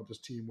going on with this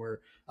team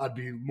where I'd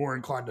be more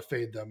inclined to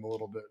fade them a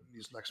little bit in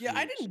these next few weeks.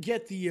 I didn't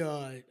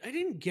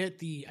get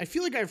the I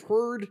feel like I've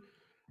heard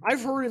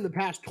in the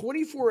past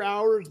 24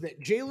 hours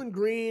that Jalen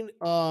Green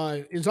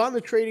is on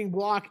the trading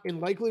block and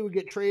likely would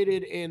get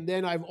traded. And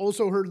then I've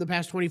also heard in the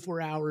past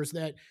 24 hours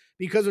that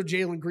because of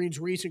Jalen Green's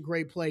recent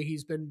great play,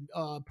 he's been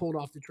pulled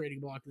off the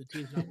trading block and the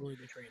team's not willing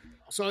to trade him at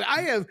all. So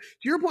I have, to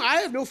your point, I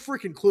have no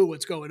freaking clue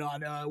what's going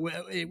on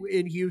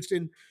in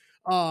Houston.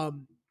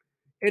 And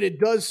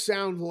it does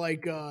sound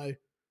like I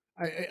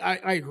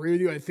agree with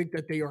you. I think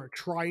that they are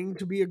trying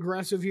to be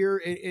aggressive here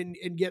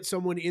and get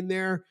someone in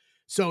there.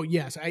 So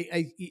yes,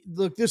 I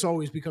look, this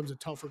always becomes a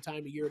tougher time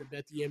of year to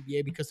bet the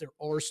NBA because there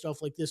are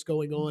stuff like this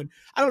going on.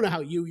 I don't know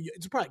how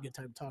it's probably a good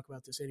time to talk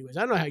about this anyways.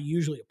 I don't know how you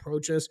usually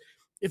approach this.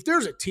 If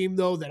there's a team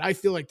though, that I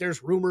feel like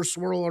there's rumors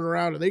swirling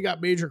around and they got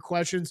major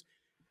questions,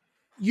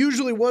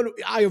 usually one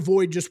I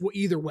avoid just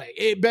either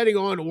way, betting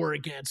on or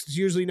against. It's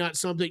usually not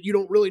something you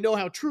don't really know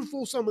how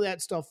truthful some of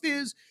that stuff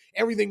is.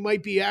 Everything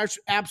might be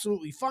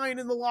absolutely fine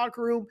in the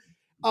locker room.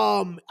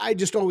 I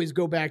just always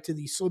go back to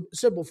the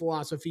simple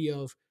philosophy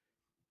of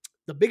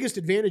the biggest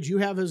advantage you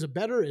have as a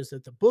bettor is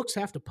that the books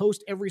have to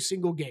post every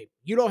single game.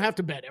 You don't have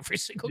to bet every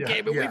single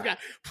game. And we've got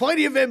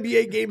plenty of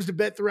NBA games to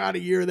bet throughout a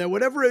year. That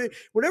whenever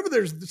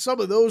there's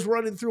some of those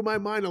running through my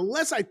mind,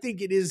 unless I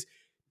think it is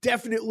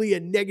definitely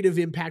a negative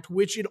impact,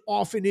 which it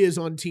often is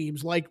on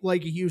teams like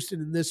Houston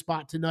in this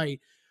spot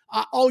tonight,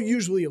 I'll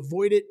usually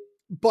avoid it.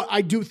 But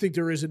I do think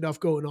there is enough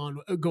going on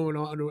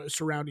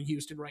surrounding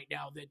Houston right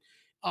now that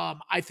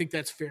I think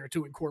that's fair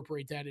to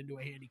incorporate that into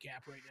a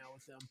handicap right now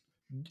with them.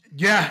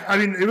 Yeah, I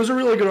mean, it was a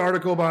really good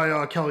article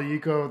by Kelly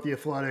Iko at The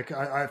Athletic.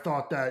 I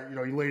thought that, he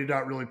laid it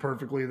out really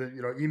perfectly that,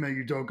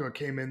 Ime Udoka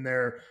came in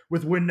there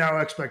with win now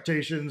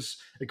expectations.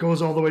 It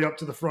goes all the way up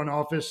to the front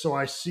office. So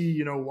I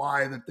see,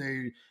 why that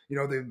they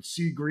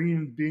see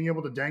Green being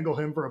able to dangle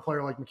him for a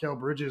player like Mikal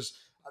Bridges.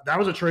 That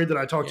was a trade that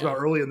I talked about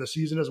early in the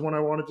season as one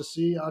I wanted to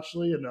see,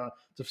 actually. And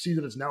to see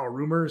that it's now a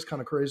rumor is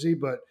kind of crazy.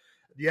 But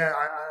yeah,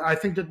 I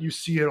think that you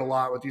see it a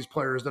lot with these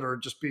players that are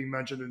just being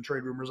mentioned in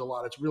trade rumors a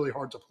lot. It's really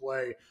hard to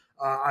play.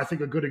 I think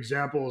a good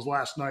example is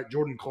last night,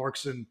 Jordan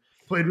Clarkson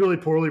played really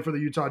poorly for the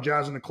Utah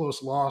Jazz in a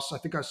close loss. I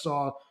think I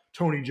saw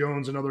Tony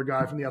Jones, another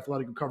guy from The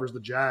Athletic who covers the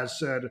Jazz,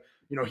 said,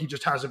 he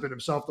just hasn't been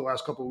himself the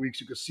last couple of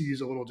weeks. You could see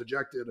he's a little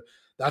dejected.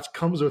 That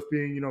comes with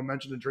being,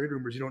 mentioned in trade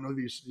rumors. You don't know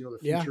the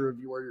future of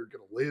where you're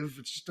going to live.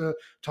 It's just a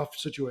tough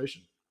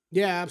situation.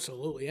 Yeah,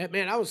 absolutely.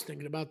 Man, I was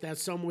thinking about that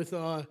some with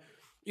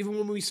even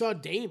when we saw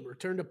Dame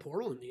return to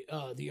Portland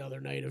the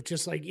other night, of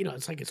just like,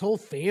 it's like his whole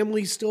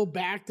family's still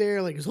back there.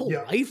 Like his whole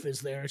life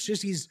is there. It's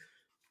just, he's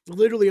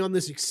literally on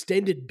this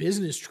extended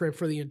business trip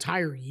for the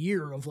entire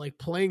year of like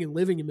playing and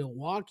living in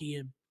Milwaukee.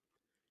 And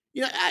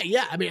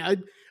I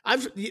mean, I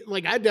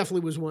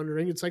definitely was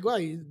wondering, it's like, well,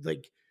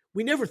 like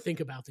we never think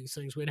about these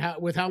things with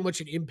how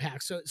much it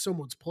impacts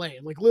someone's play.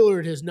 And like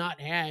Lillard has not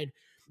had,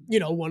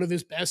 one of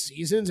his best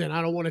seasons, and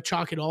I don't want to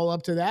chalk it all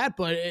up to that,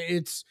 but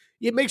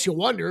it makes you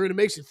wonder and it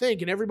makes you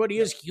think, and everybody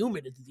is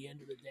human at the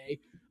end of the day.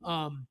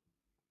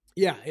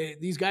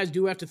 These guys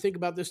do have to think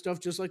about this stuff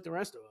just like the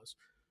rest of us.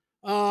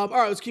 All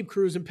right, let's keep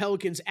cruising.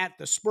 Pelicans at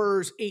the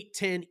Spurs,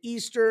 8:10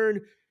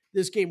 Eastern.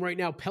 This game right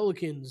now,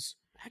 Pelicans,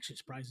 actually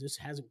surprised this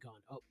hasn't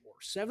gone up more.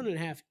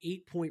 7.5,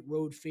 8-point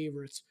road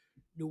favorites.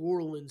 New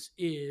Orleans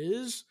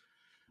is.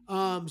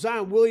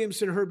 Zion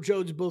Williamson, Herb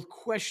Jones, both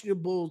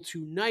questionable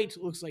tonight.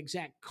 It looks like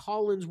Zach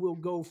Collins will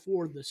go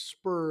for the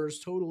Spurs.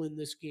 Total in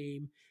this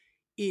game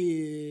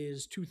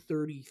is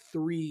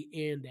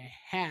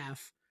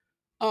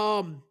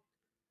 233.5.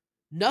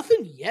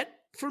 Nothing yet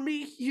for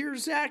me here,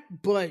 Zach,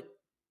 but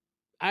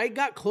I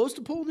got close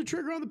to pulling the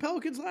trigger on the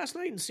Pelicans last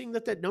night, and seeing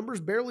that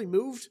number's barely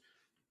moved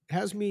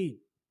has me.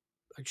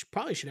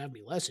 Probably should have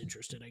me less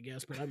interested, I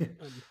guess, but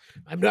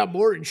I'm not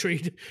more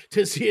intrigued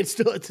to see it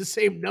still at the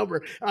same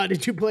number.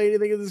 Did you play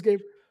anything in this game?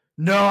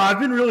 No, I've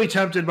been really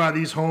tempted by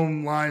these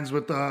home lines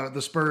with the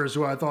Spurs,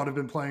 who I thought have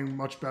been playing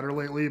much better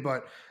lately,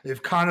 but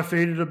they've kind of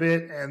faded a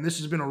bit, and this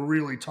has been a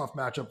really tough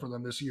matchup for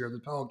them this year. The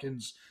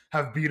Pelicans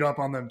have beat up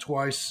on them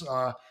twice.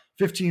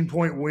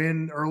 15-point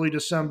win early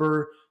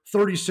December,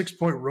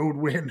 36-point road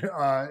win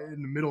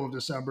in the middle of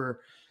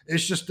December.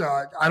 It's just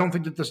I don't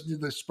think that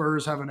the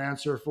Spurs have an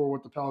answer for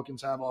what the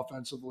Pelicans have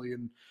offensively,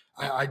 and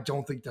I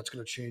don't think that's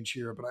going to change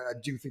here. But I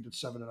do think that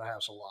 7.5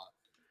 is a lot.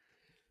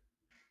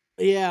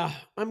 Yeah,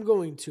 I'm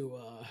going to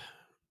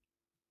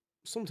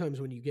sometimes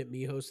when you get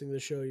me hosting the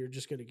show, you're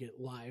just going to get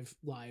live,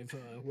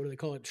 what do they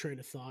call it? Train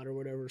of thought or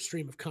whatever,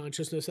 stream of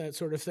consciousness, that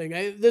sort of thing.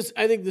 I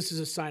think this is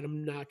a side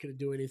I'm not going to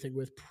do anything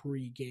with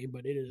pre-game,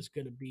 but it is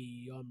going to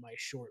be on my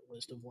short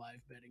list of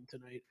live betting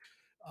tonight.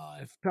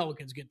 If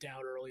Pelicans get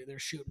down early and they're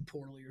shooting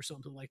poorly or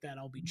something like that,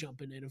 I'll be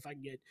jumping in. If I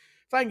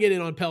can get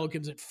in on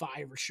Pelicans at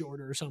 5 or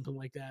shorter or something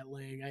like that,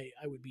 laying,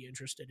 I would be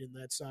interested in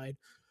that side.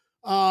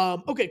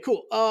 Okay,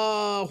 cool.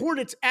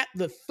 Hornets at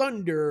the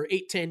Thunder,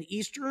 8:10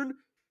 Eastern.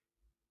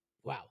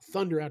 Wow,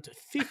 Thunder out to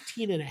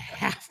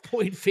 15.5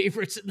 point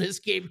favorites in this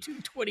game,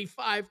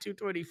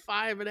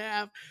 225 and a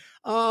half.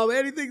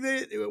 Anything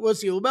that,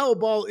 let's see, LaMelo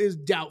Ball is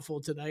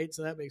doubtful tonight,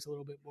 so that makes a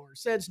little bit more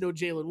sense. No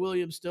Jalen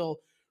Williams still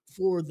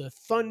for the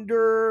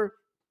Thunder.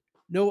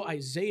 No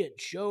Isaiah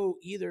Joe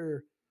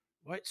either.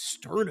 What?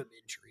 Sternum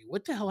injury.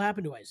 What the hell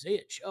happened to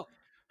Isaiah Joe?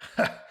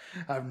 I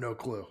have no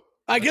clue.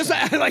 I guess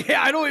I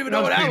don't even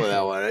know what happened with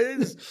that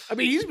one.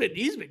 He's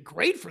been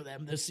great for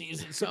them this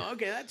season. So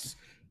okay,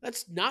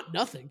 that's not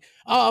nothing.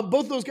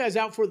 Both those guys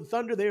out for the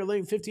Thunder. They are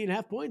laying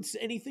 15.5 points.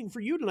 Anything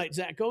for you tonight,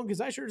 Zach Cohen?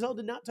 Because I sure as hell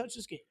did not touch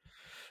this game.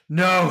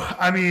 No,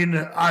 I mean,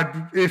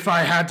 if I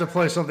had to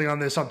play something on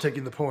this, I'm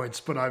taking the points,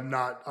 but I'm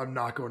not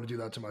going to do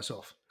that to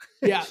myself.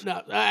 Yeah,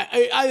 no,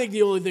 I think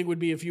the only thing would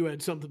be if you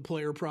had something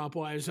player prop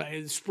wise.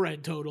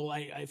 Spread total,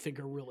 I think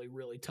are really,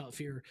 really tough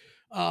here.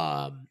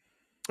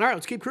 All right,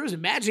 let's keep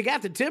cruising. Magic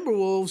at the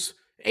Timberwolves,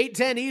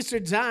 8:10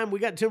 Eastern time. We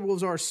got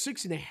Timberwolves are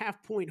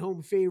 6.5 point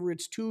home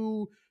favorites,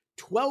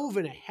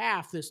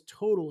 212.5. This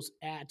totals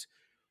at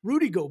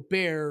Rudy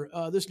Gobert.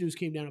 This news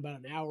came down about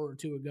an hour or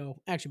two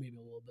ago. Actually, maybe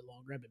a little bit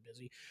longer. I've been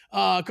busy.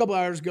 A couple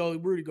hours ago,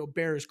 Rudy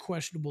Gobert is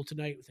questionable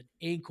tonight with an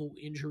ankle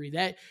injury.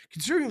 That,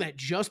 considering that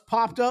just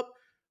popped up,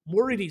 I'm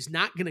worried he's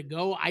not going to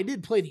go. I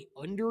did play the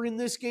under in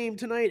this game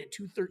tonight at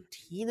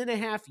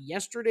 213.5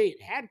 yesterday.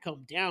 It had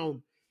come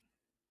down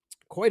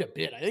quite a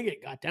bit. I think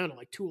it got down to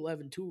like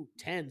 211,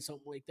 210,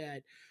 something like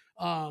that.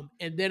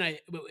 And then I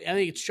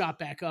think it's shot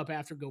back up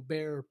after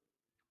Gobert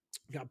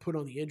got put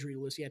on the injury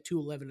list. He had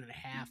 211.5,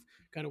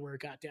 kind of where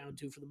it got down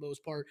to for the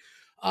most part.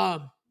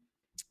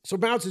 So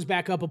bounces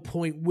back up a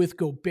point with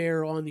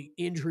Gobert on the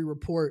injury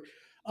report.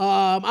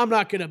 I'm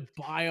not going to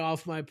buy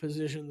off my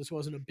position. This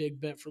wasn't a big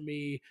bet for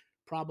me.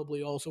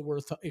 Probably also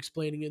worth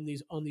explaining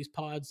on these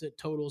pods that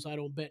totals I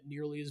don't bet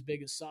nearly as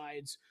big as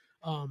sides.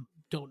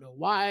 Don't know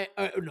why.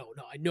 No,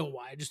 I know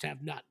why. I just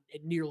have not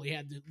nearly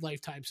had the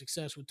lifetime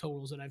success with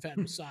totals that I've had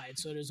with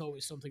sides. So there's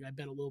always something I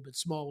bet a little bit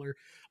smaller.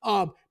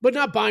 But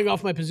not buying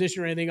off my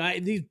position or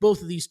anything.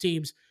 Both of these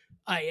teams,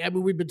 I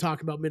mean, we've been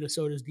talking about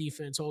Minnesota's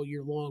defense all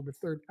year long, but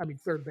third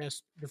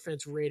best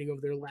defensive rating over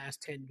their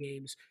last 10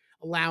 games,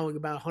 allowing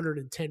about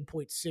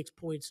 110.6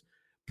 points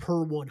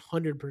per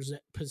 100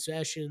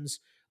 possessions.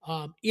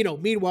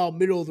 Meanwhile,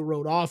 middle of the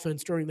road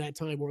offense during that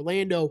time,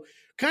 Orlando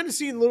kind of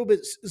seeing a little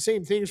bit the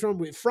same things from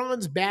with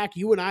Franz back.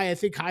 You and I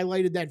think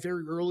highlighted that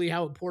very early,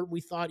 how important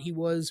we thought he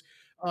was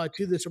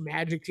to this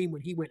Magic team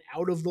when he went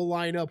out of the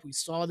lineup. We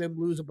saw them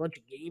lose a bunch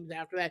of games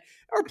after that.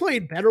 Are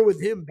playing better with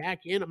him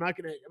back in. I'm not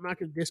gonna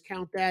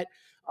discount that.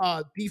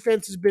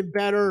 Defense has been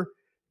better.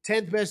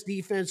 10th best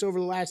defense over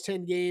the last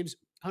 10 games.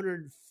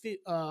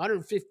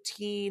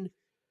 115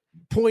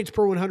 points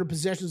per 100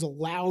 possessions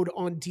allowed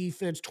on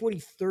defense,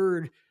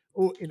 23rd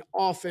in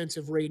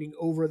offensive rating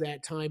over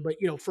that time. But,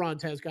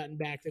 Franz has gotten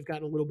back. They've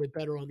gotten a little bit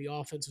better on the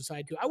offensive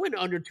side, too. I went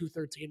under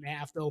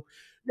 213.5, though.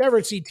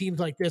 Never see teams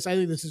like this. I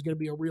think this is going to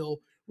be a real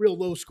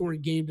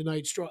low-scoring game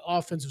tonight.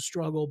 Offensive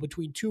struggle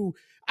between two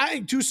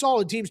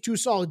solid teams, two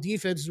solid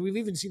defenses. We've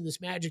even seen this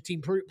Magic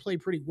team play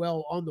pretty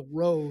well on the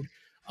road.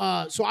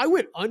 So I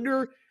went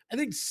under. I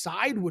think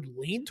side would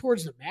lean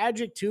towards the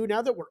Magic, too.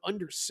 Now that we're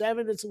under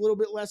 7, it's a little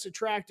bit less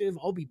attractive.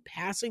 I'll be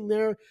passing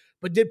there,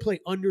 but did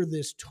play under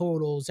this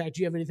total. Zach,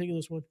 do you have anything in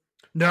this one?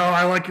 No,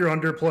 I like your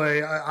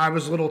underplay. I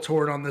was a little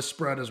torn on this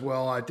spread as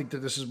well. I think that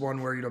this is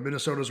one where,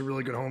 Minnesota's a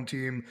really good home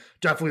team,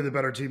 definitely the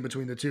better team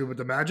between the two, but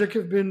the Magic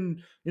have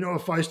been, a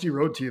feisty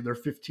road team. They're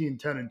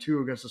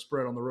 15-10-2 against the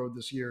spread on the road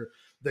this year.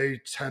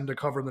 They tend to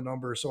cover the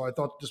number. So I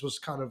thought this was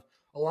kind of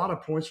a lot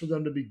of points for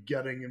them to be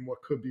getting in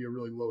what could be a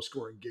really low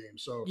scoring game.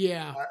 So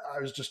yeah,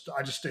 I just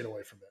stayed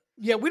away from it.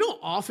 Yeah. We don't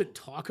often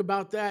talk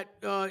about that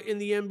in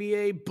the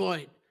NBA,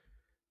 but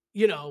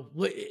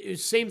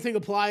same thing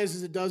applies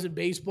as it does in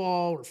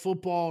baseball or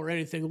football or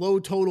anything. Low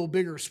total,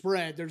 bigger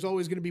spread. There's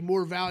always going to be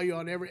more value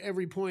on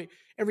every point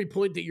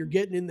that you're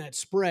getting in that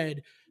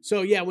spread.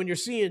 So yeah, when you're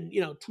seeing,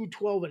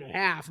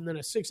 212.5 and then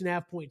a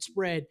 6.5 point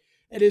spread,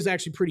 it is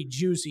actually pretty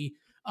juicy.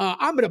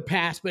 I'm going to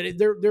pass, but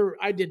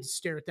I did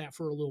stare at that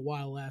for a little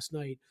while last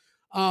night.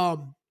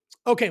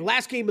 Okay,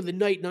 last game of the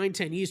night,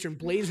 9:10 Eastern,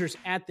 Blazers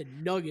at the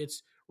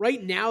Nuggets.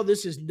 Right now,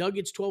 this is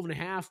Nuggets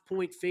 12.5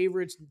 point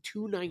favorites,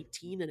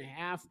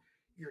 219.5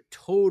 your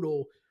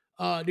total.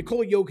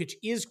 Nikola Jokic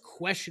is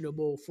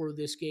questionable for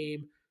this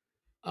game,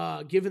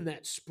 given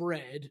that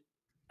spread.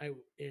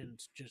 And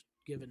just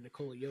given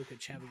Nikola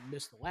Jokic having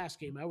missed the last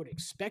game. I would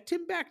expect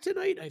him back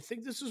tonight. I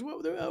think this is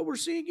what we're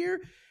seeing here.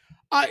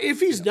 If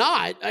he's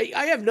not,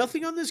 I have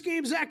nothing on this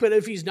game, Zach, but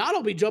if he's not,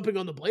 I'll be jumping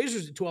on the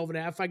Blazers at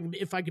 12.5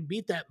 if I can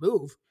beat that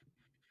move.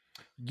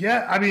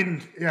 Yeah, I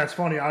mean, yeah, it's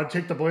funny. I would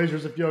take the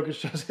Blazers if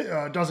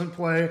Jokic doesn't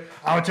play.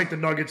 I would take the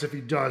Nuggets if he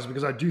does,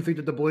 because I do think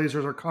that the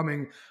Blazers are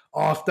coming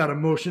off that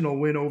emotional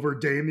win over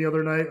Dame the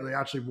other night. They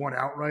actually won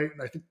outright,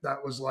 and I think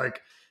that was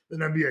like an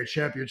NBA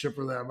championship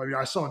for them. I mean,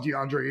 I saw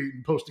DeAndre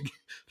Ayton posting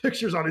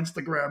pictures on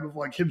Instagram of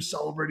like him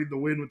celebrating the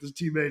win with his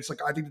teammates. Like,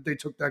 I think that they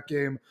took that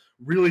game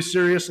really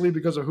seriously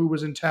because of who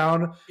was in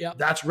town. Yep.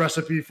 That's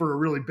recipe for a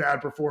really bad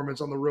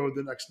performance on the road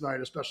the next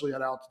night, especially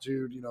at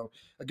altitude,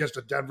 against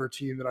a Denver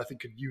team that I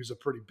think could use a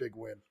pretty big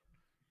win.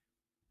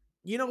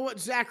 You know what,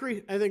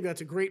 Zachary? I think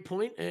that's a great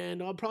point,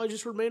 and I'll probably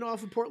just remain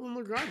off of Portland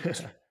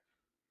regardless.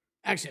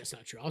 Actually, that's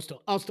not true. I'll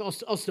still.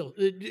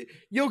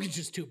 Jokic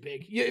is too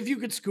big. If you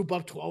could scoop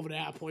up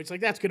 12.5 points,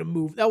 like that's going to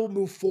move. That will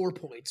move 4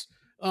 points.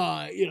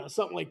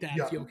 Something like that.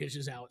 Yeah. If Jokic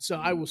is out, so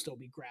I will still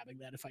be grabbing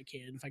that if I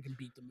can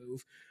beat the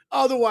move.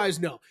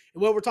 Otherwise, no.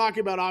 And what we're talking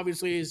about,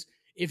 obviously, is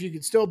if you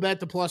can still bet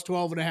the plus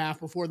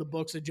 12.5 before the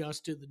books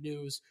adjust to the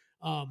news.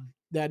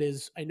 That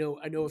is, I know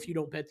if you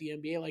don't bet the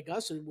NBA like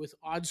us and with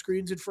odd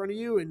screens in front of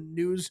you and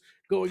news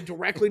going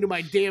directly to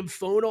my damn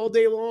phone all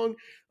day long,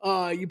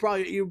 you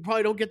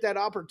probably don't get that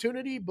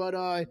opportunity. But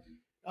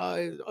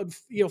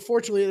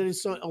fortunately, that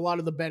is a lot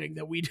of the betting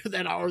that we do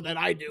that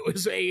I do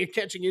is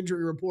catching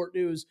injury report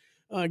news,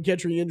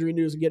 catching injury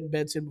news, and getting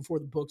bets in before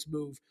the books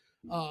move.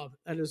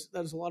 That is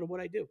a lot of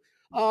what I do.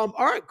 All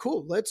right,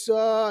 cool. Let's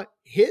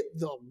hit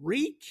the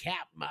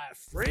recap, my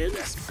friend.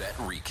 Best bet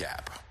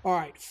recap. All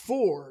right,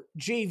 for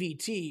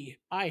JVT,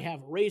 I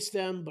have erased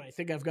them, but I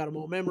think I've got them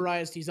all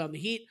memorized. He's on the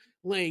Heat,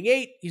 laying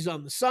 8. He's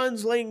on the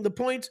Suns, laying the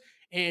points,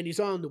 and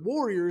he's on the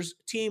Warriors,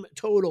 team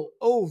total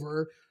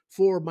over.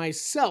 For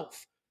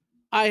myself,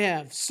 I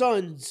have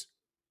Suns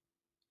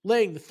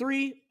laying the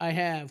 3. I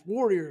have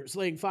Warriors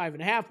laying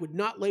 5.5. Would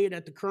not lay it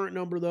at the current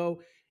number,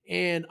 though.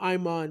 And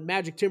I'm on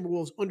Magic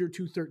Timberwolves under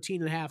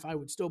 213.5. I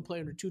would still play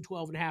under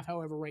 212.5.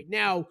 However, right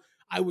now,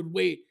 I would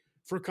wait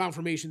for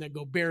confirmation that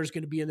Gobert is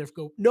going to be in there.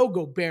 No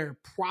Gobert,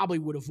 probably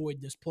would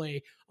avoid this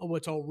play on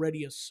what's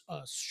already a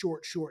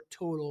short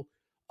total.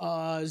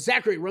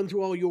 Zachary, run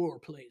through all your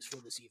plays for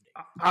this evening.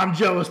 I'm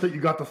jealous that you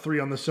got the 3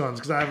 on the Suns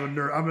because I have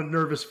I'm a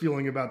nervous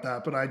feeling about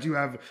that. But I do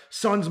have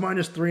Suns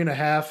minus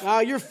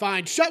 3.5. You're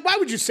fine. Why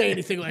would you say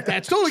anything like that?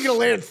 It's totally going to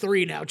land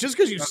 3 now just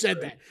because you said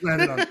that.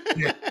 Landed on,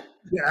 yeah.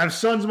 Yeah, I have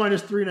Suns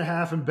minus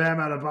 3.5 and Bam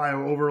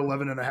Adebayo over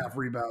 11.5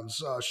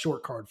 rebounds.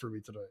 Short card for me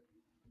today.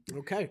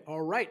 Okay,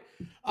 all right.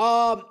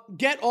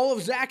 Get all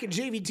of Zach and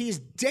JVT's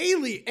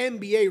daily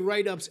NBA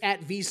write-ups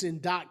at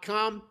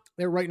vsin.com.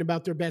 They're writing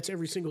about their bets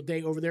every single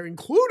day over there,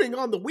 including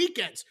on the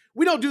weekends.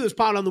 We don't do this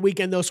pod on the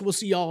weekend, though, so we'll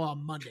see y'all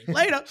on Monday.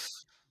 Later.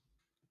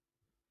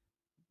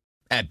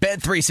 At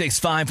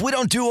Bet365, we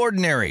don't do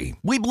ordinary.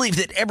 We believe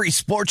that every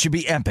sport should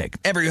be epic.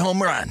 Every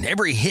home run,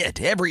 every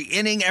hit, every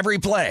inning, every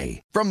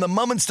play. From the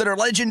moments that are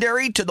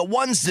legendary to the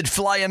ones that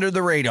fly under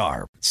the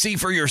radar. See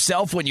for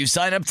yourself when you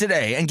sign up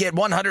today and get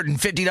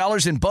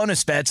 $150 in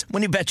bonus bets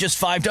when you bet just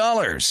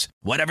 $5.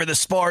 Whatever the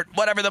sport,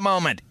 whatever the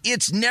moment,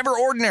 it's never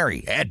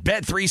ordinary at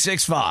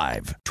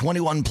Bet365.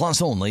 21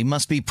 plus only.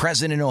 Must be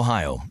present in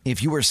Ohio.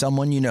 If you or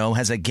someone you know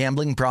has a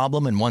gambling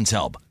problem and wants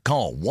help,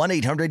 call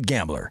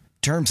 1-800-GAMBLER.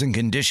 Terms and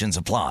conditions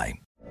apply.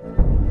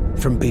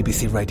 From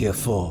BBC Radio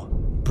 4,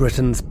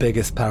 Britain's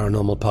biggest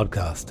paranormal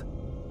podcast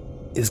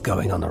is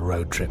going on a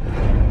road trip.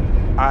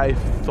 I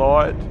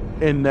thought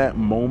in that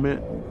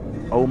moment,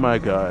 oh my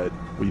God,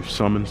 we've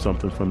summoned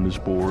something from this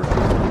board.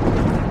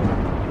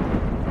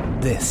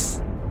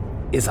 This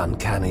is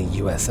Uncanny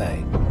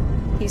USA.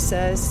 He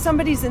says,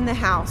 somebody's in the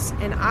house,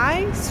 and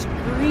I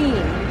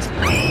screamed.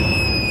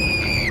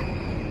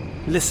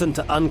 Listen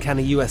to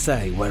Uncanny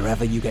USA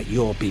wherever you get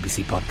your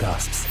BBC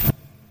podcasts,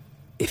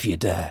 if you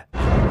dare.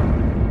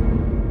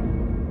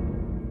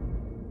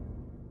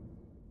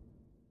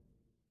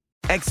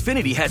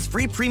 Xfinity has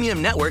free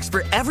premium networks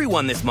for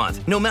everyone this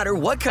month, no matter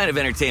what kind of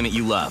entertainment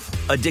you love.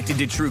 Addicted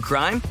to true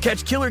crime?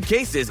 Catch killer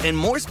cases and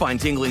more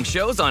spine-tingling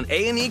shows on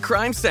A&E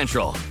Crime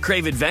Central.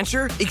 Crave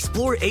adventure?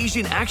 Explore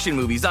Asian action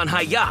movies on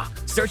Hi-Ya.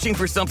 Searching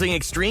for something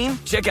extreme?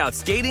 Check out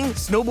skating,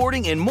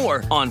 snowboarding, and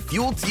more on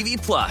Fuel TV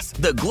Plus,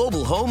 the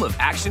global home of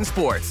action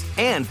sports.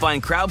 And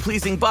find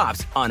crowd-pleasing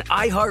bops on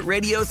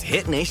iHeartRadio's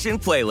Hit Nation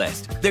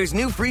playlist. There's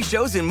new free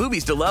shows and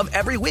movies to love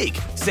every week.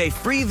 Say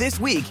free this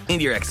week in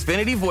your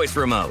Xfinity voice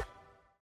remote.